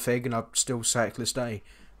become a thing, and I still say it to this day.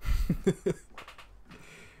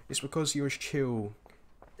 It's because he was chill.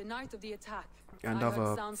 The night of the attack, and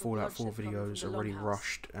other Fallout 4 videos are really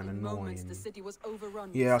rushed and annoying.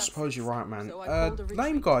 Yeah, I suppose you're right, man.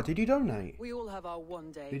 Lame guy, did you donate? We all have our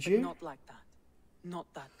one day, did but you? not like that. Not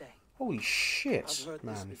that day. Holy shit,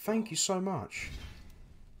 man. Thank you so much.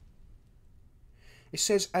 It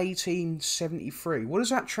says 1873. What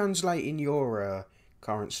does that translate in your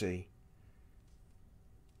currency?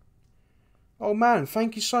 Oh man,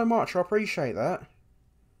 thank you so much. I appreciate that.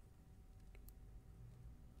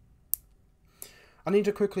 I need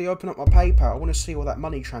to quickly open up my PayPal. I want to see what that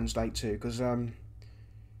money translates to, because,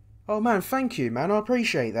 oh man, thank you, man. I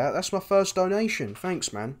appreciate that. That's my first donation.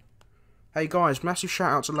 Thanks, man. Hey, guys, massive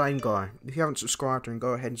shout out to Lame Guy. If you haven't subscribed to him,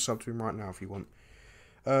 go ahead and sub to him right now if you want.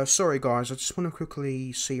 Sorry, guys. I just want to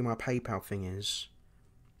quickly see my PayPal thing is.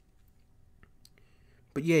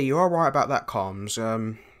 But yeah, you are right about that, Calms.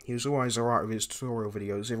 He was always alright with his tutorial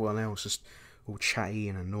videos. Everyone else is all chatty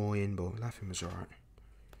and annoying, but Laughing was alright.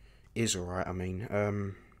 Is alright, I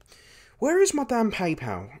mean. Where is my damn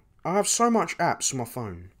PayPal? I have so much apps on my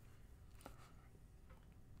phone.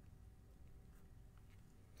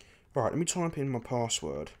 Right, let me type in my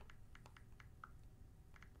password.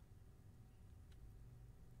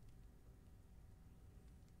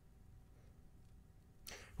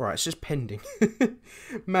 Right, it says pending.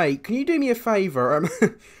 Mate, can you do me a favour?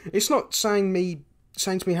 It's not saying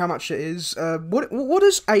to me how much it is. What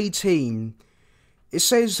is 18? It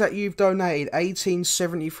says that you've donated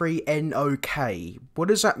 1873 NOK. What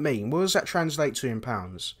does that mean? What does that translate to in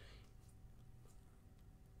pounds?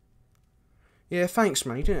 Yeah, thanks,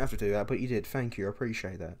 man. You didn't have to do that, but you did. Thank you. I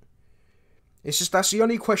appreciate that. It's just, that's the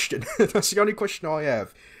only question. That's the only question I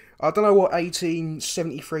have. I don't know what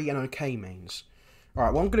 1873 NOK means.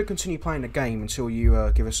 Alright, well, I'm going to continue playing the game until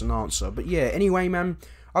you give us an answer. But yeah, anyway, man,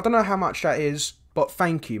 I don't know how much that is, but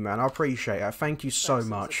thank you, man. I appreciate it. Thank you so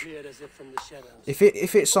much. If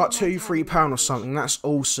it's like £2-3 or something, that's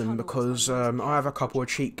awesome, because I have a couple of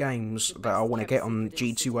cheap games that I want to get on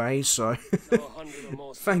G2A, so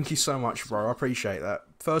thank you so much, bro. I appreciate that.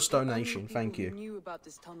 First donation, thank you.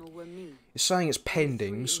 It's saying it's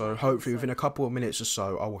pending, so hopefully within a couple of minutes or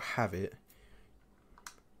so, I will have it.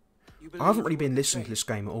 I haven't really been listening to this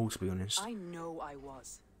game at all, to be honest. I know I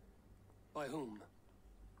was. By whom?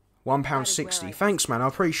 £1.60. Thanks, man. I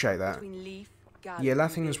appreciate that. Yeah,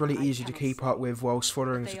 Laughing is really easy to keep up with whilst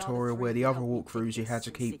following a tutorial where the other walkthroughs you had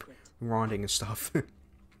to keep grinding and stuff.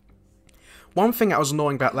 One thing that was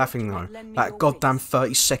annoying about Laughing, though, that goddamn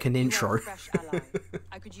 30-second intro.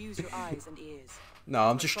 No,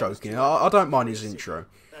 I'm just joking. I don't mind his intro.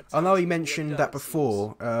 I know he mentioned that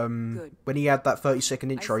before, when he had that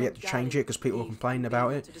 30-second intro, he had to change it because people were complaining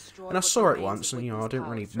about it. And I saw it once, and, you know, I didn't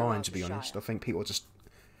really mind, to be honest. I think people were just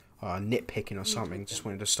nitpicking or something, just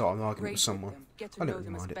wanted to start an argument with someone. I don't really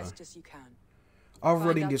mind it, though. I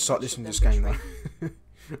really need to start listening to this game, though.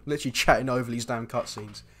 Literally chatting over these damn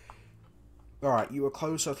cutscenes. Alright, you are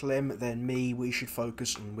closer to them than me. We should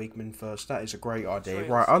focus on Wigman first. That is a great idea.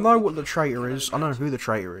 Right, I know what the traitor is. I know who the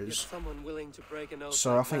traitor is.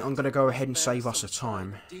 So I think I'm going to go ahead and save us a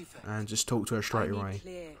time. And just talk to her straight away.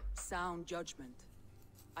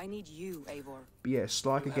 But yes,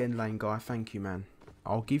 like again, Lane Guy. Thank you, man.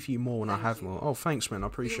 I'll give you more when I have more. Oh, thanks, man. I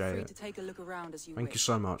appreciate it. Thank you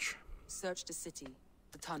so much. Search the city,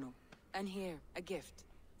 the tunnel, and here, a gift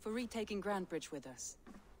for retaking Grandbridge with us.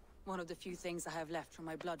 One of the few things I have left from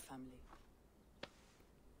my blood family.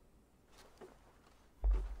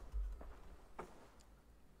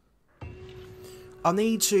 I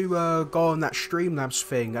need to go on that Streamlabs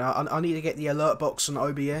thing. I need to get the alert box on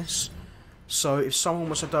OBS. So if someone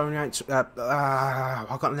wants to donate,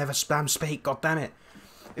 I got never spam speak. God damn it!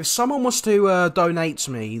 If someone wants to donate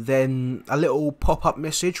to me, then a little pop-up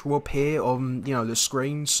message will appear on the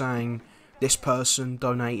screen saying this person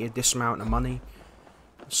donated this amount of money.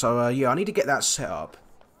 So, yeah, I need to get that set up.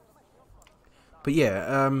 But,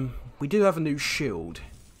 yeah, we do have a new shield.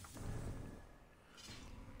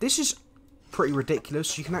 This is pretty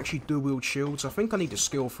ridiculous. You can actually dual-wield shields. I think I need a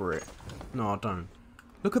skill for it. No, I don't.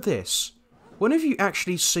 Look at this. When have you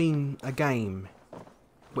actually seen a game...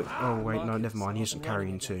 Wait, oh, wait, no, never mind. He isn't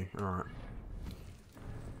carrying 2. Alright.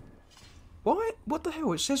 Why? What the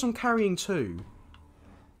hell? It says I'm carrying 2.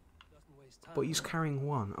 But he's carrying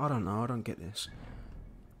 1. I don't know. I don't get this.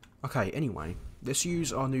 Okay, anyway. Let's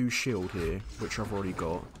use our new shield here, which I've already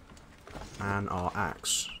got. And our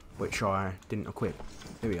axe, which I didn't equip.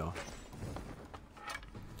 Here we are.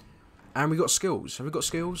 And we got skills. Have we got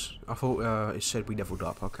skills? I thought it said we leveled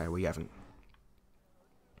up. Okay, we haven't.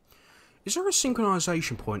 Is there a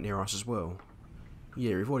synchronization point near us as well?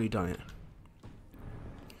 Yeah, we've already done it.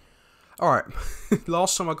 Alright.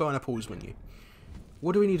 Last time I got in a pause menu.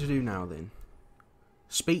 What do we need to do now then?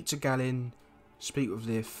 Speak to Gallin. Speak with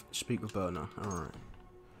Liv. Speak with Burner. Alright.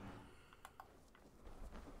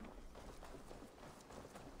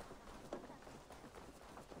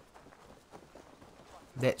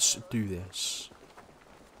 Let's do this.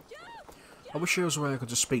 I wish there was a way I could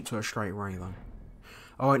just speak to her straight away though.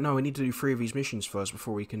 Oh wait, no, we need to do 3 of these missions first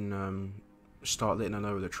before we can start letting her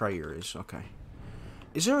know where the traitor is. Okay.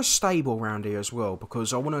 Is there a stable around here as well?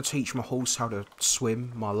 Because I want to teach my horse how to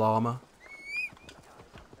swim, my llama.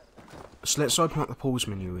 So let's open up the pause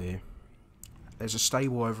menu here. There's a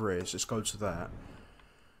stable over here, so let's go to that.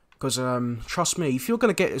 Because, trust me, if you're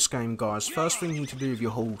going to get this game, guys, first thing you need to do with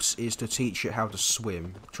your horse is to teach it how to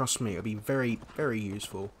swim. Trust me, it'll be very, very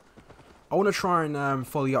useful. I want to try and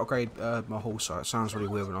fully upgrade my horse. It sounds really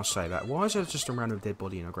weird when I say that. Why is there just a random dead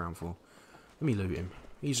body in the ground floor? Let me loot him.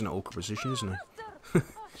 He's in an awkward position, isn't he?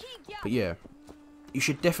 But yeah, you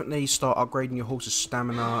should definitely start upgrading your horse's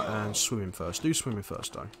stamina and swimming first. Do swimming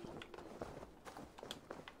first, though.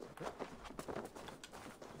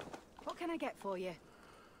 What can I get for you?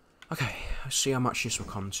 Okay, let's see how much this will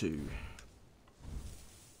come to.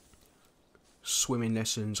 Swimming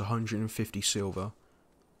lessons, 150 silver.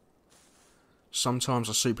 Sometimes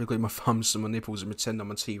I super glue my thumbs to my nipples and pretend I'm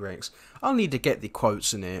a T-Rex. I'll need to get the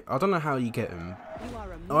quotes in it. I don't know how you get them.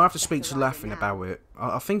 I'll have to speak to Laughing about it.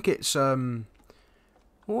 I think it's, what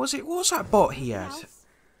was it? What was that bot he had?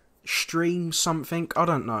 Stream something? I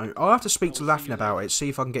don't know. I'll have to speak to Laughing about it, see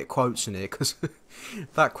if I can get quotes in it, because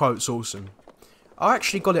that quote's awesome. I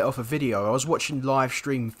actually got it off a video. I was watching live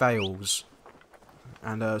stream fails.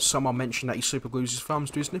 And someone mentioned that he super glues his thumbs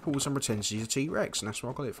to his nipples and pretends he's a T-Rex, and that's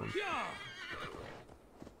where I got it from.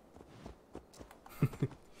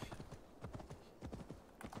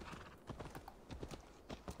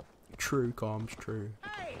 True, Calms, true.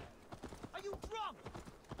 Hey, are you drunk?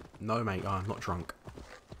 No, mate, I'm not drunk.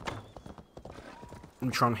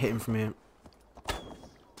 I'm trying to hit him from here.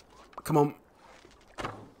 Come on.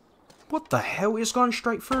 What the hell is going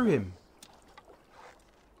straight through him?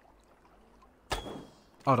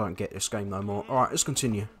 I don't get this game no more. Alright, let's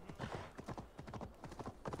continue.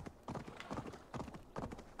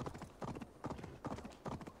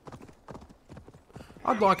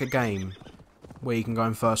 I'd like a game where you can go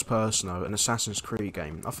in first person, though, an Assassin's Creed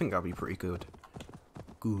game. I think that'd be pretty good.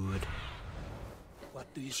 Good.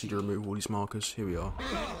 What do you See to remove all these markers. Here we are.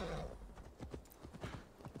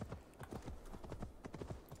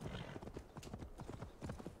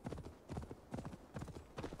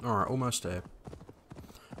 Alright, almost there.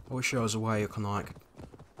 I wish there was a way I can, like,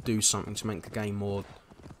 do something to make the game more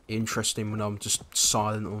interesting when I'm just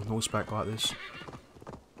silent on horseback like this.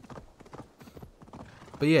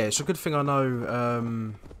 But yeah, it's a good thing I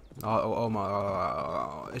know, oh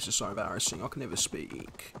my, this is so embarrassing, I can never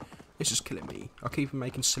speak. This is killing me. I keep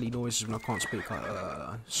making silly noises when I can't speak,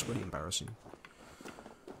 it's really embarrassing.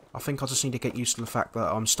 I think I just need to get used to the fact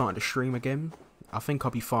that I'm starting to stream again. I think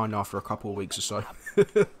I'll be fine after a couple of weeks or so.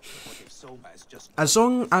 As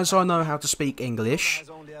long as I know how to speak English,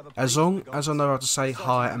 as long as I know how to say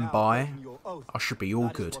hi and bye, I should be all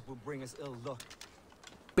good.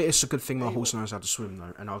 But it's a good thing my horse knows how to swim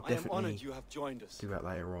though, and I'll definitely do that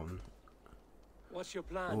later on. What's your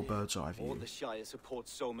plan? Or bird's eye view. All the Shire support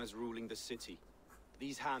Soma's ruling the city.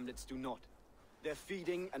 These hamlets do not. They're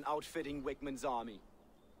feeding and outfitting Wickman's army.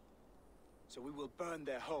 So we will burn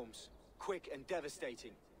their homes, quick and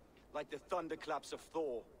devastating, like the thunderclaps of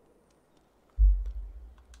Thor.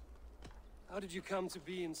 How did you come to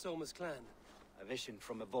be in Soma's clan? A vision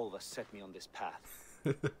from Evolver set me on this path.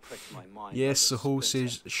 My mind yes, the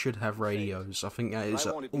horses should have radios. I think that is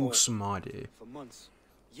an awesome idea. For months,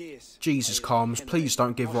 years, Jesus, Calms, please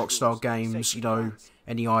don't give Rockstar Games, you know,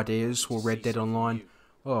 any ideas for Red Dead Online.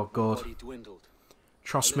 Oh god.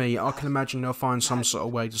 Trust me, I can imagine they'll find some sort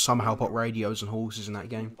of way to somehow put radios and horses in that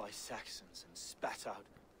game.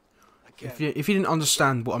 if you didn't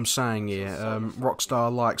understand what I'm saying here,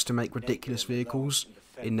 Rockstar likes to make ridiculous vehicles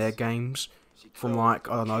in their games from like,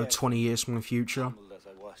 I don't know, 20 years from the future.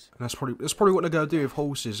 And that's probably what they're gonna do with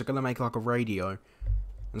horses. They're gonna make like a radio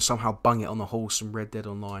and somehow bung it on the horse in Red Dead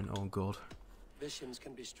Online. Oh god. Visions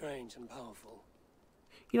can be strange and powerful.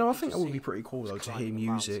 You know, I think that would be pretty cool though to hear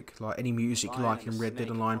music, like any music you like in Red Dead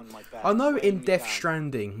Online. I know in Death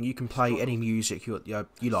Stranding you can play any music you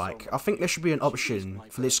like. I think there should be an option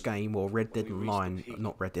for this game or Red Dead Online,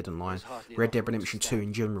 not Red Dead Online, Red Dead Redemption 2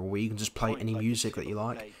 in general, where you can just play any music that you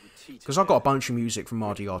like. Because I've got a bunch of music from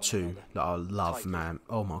RDR2 that I love, man.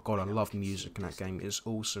 Oh my god, I love the music in that game. It's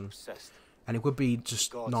awesome. And it would be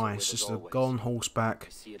just nice just to go on horseback,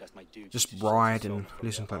 just ride and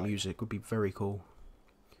listen to that music. It would be very cool.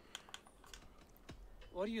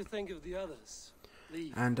 What do you think of the others?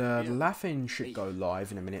 And Laughing should go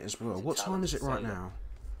live in a minute as well. What time is it right now?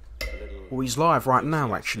 Well, he's live right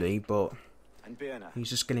now actually, but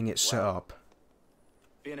he's just getting it set up.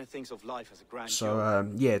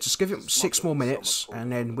 So yeah, just give it 6 more minutes,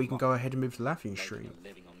 and then we can go ahead and move to Laughing stream,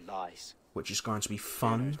 which is going to be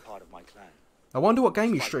fun. I wonder what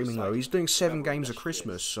game he's streaming though. He's doing 7 games of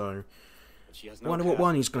Christmas, so I wonder what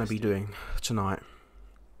one he's going to be doing tonight.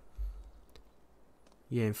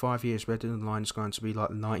 Yeah, in 5 years, Red Dead Online is going to be like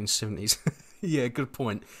the 1970s. Yeah, good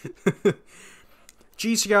point.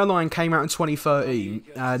 GTA Online came out in 2013,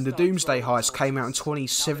 and the Doomsday Heist came out in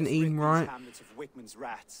 2017, right?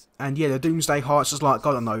 And yeah, the Doomsday Heist is like,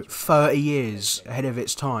 I don't know, 30 years ahead of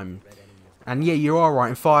its time. And yeah, you are right,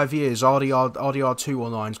 in 5 years, RDR2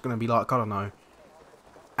 Online is going to be like, I don't know,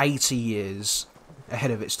 80 years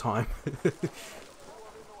ahead of its time.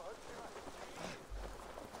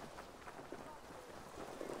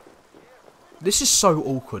 This is so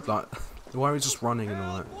awkward, like, the way we're just running and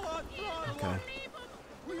all that. Okay.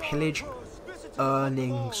 Pillage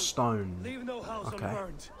Earning Stone. Okay.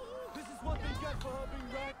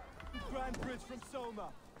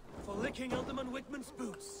 For licking Alderman Wickman's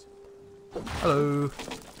boots. Hello.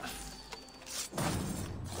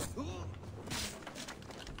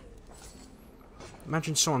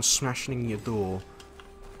 Imagine someone smashing in your door,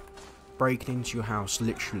 breaking into your house,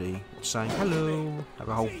 literally, saying hello, have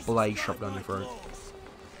a whole blade shoved down your throat.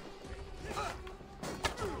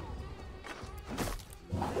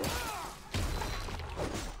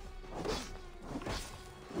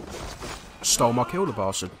 Stole my kill, the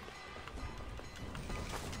bastard.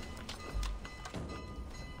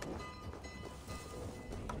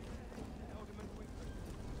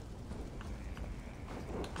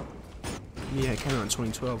 Yeah, it came out in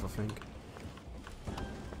 2012, I think.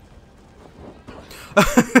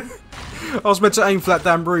 I was meant to aim for that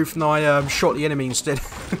damn roof and I shot the enemy instead.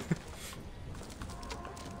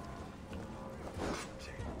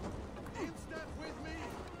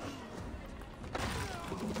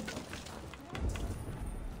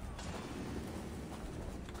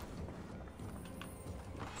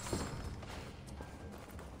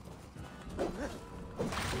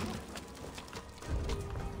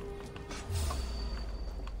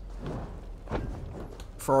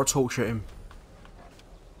 Throw a torch at him.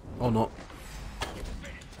 Or not.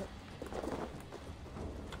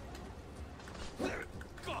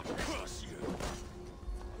 God curse you!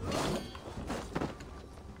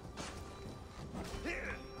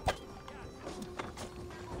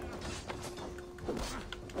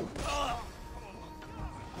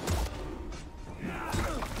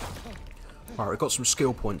 Alright, we've got some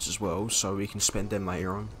skill points as well, so we can spend them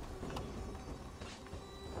later on.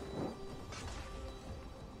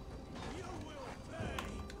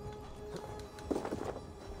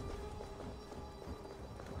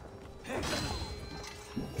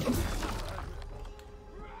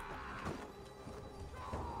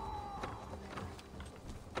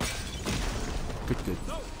 Good.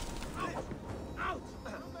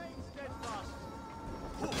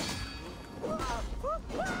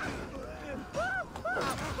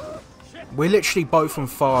 We're literally both on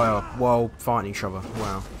fire while fighting each other.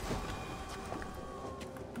 Wow.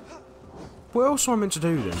 What else am I meant to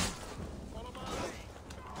do then?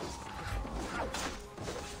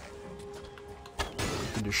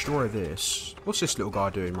 We can destroy this. What's this little guy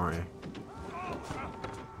doing right here?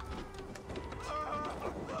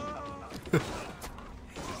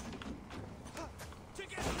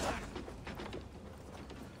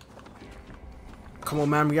 Come on,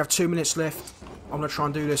 man, we have 2 minutes left. I'm gonna try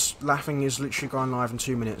and do this. Laughing is literally going live in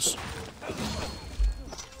 2 minutes.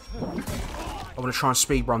 I'm gonna try and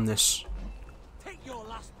speedrun this. Take your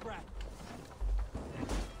last breath.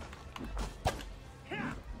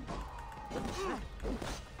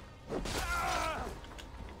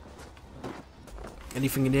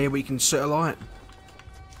 Anything in here we can set alight?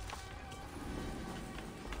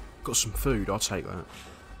 Got some food, I'll take that.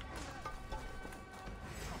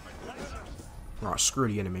 Right, screw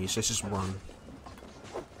the enemies, let's just run.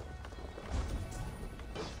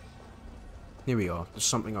 Here we are, there's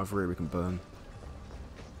something over here we can burn.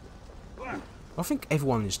 I think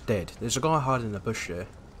everyone is dead. There's a guy hiding in the bush there.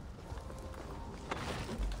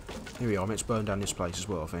 Here we are, let's burn down this place as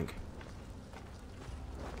well, I think.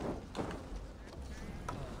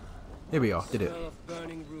 Here we are, did it. Smell of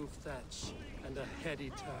burning roof thatch and a heady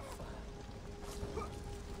turf fire.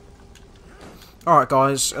 Alright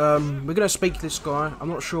guys, we're going to speak to this guy. I'm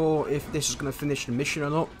not sure if this is going to finish the mission or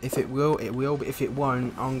not. If it will, it will. But if it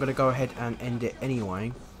won't, I'm going to go ahead and end it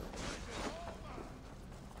anyway.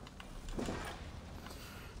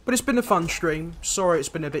 But it's been a fun stream. Sorry it's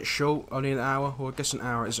been a bit short, only an hour. Well, I guess an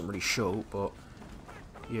hour isn't really short, but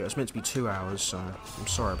yeah, it's meant to be 2 hours, so I'm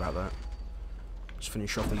sorry about that. Let's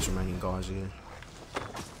finish off these remaining guys here.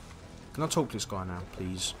 Can I talk to this guy now,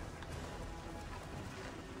 please?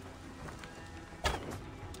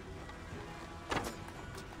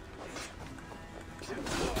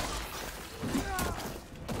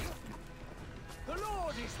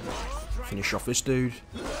 Finish off this dude.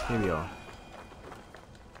 Here we are.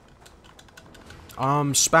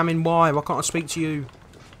 I'm spamming Y. Why can't I speak to you?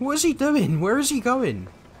 What is he doing? Where is he going?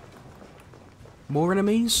 More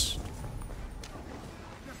enemies?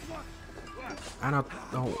 And I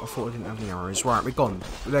thought I didn't have any arrows. Right, we're gone.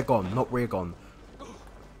 They're gone. Not we're gone.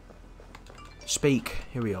 Speak.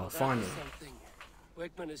 Here we are. Finally.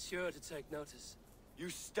 Wickman is sure to take notice. You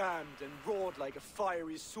stand and roared like a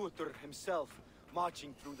fiery suitor himself,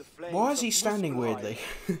 marching through the flames. Why is he standing weirdly?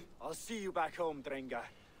 I'll see you back home, Drenga.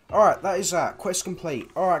 Alright, that is that. Quest complete.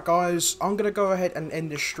 Alright guys, I'm going to go ahead and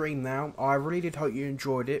end this stream now. I really did hope you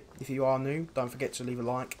enjoyed it. If you are new, don't forget to leave a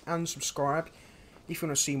like and subscribe if you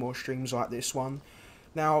want to see more streams like this one.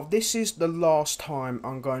 Now, this is the last time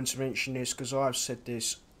I'm going to mention this because I've said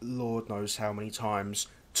this Lord knows how many times.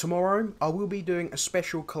 Tomorrow, I will be doing a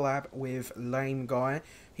special collab with Lame Guy.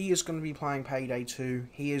 He is going to be playing Payday 2.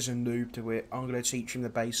 He is a noob to it. I'm going to teach him the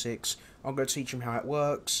basics. I'm going to teach him how it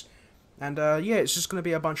works. And yeah, it's just going to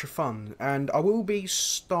be a bunch of fun. And I will be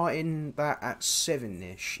starting that at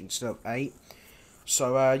 7-ish instead of 8.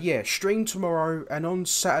 So yeah, stream tomorrow. And on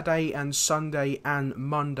Saturday and Sunday and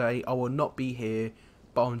Monday, I will not be here.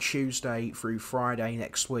 But on Tuesday through Friday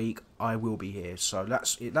next week, I will be here. So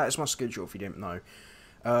that is my schedule if you didn't know.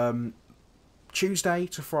 Tuesday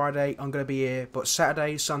to Friday, I'm going to be here. But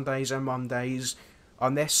Saturdays, Sundays and Mondays,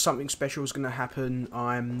 unless something special is going to happen,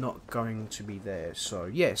 I'm not going to be there. So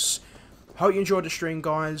yes. Hope you enjoyed the stream,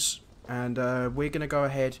 guys, and we're going to go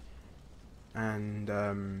ahead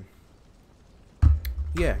and,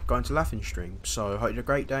 yeah, go into laughing stream. So, hope you had a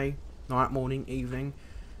great day, night, morning, evening,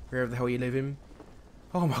 wherever the hell you're living.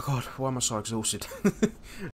 Oh my god, why am I so exhausted?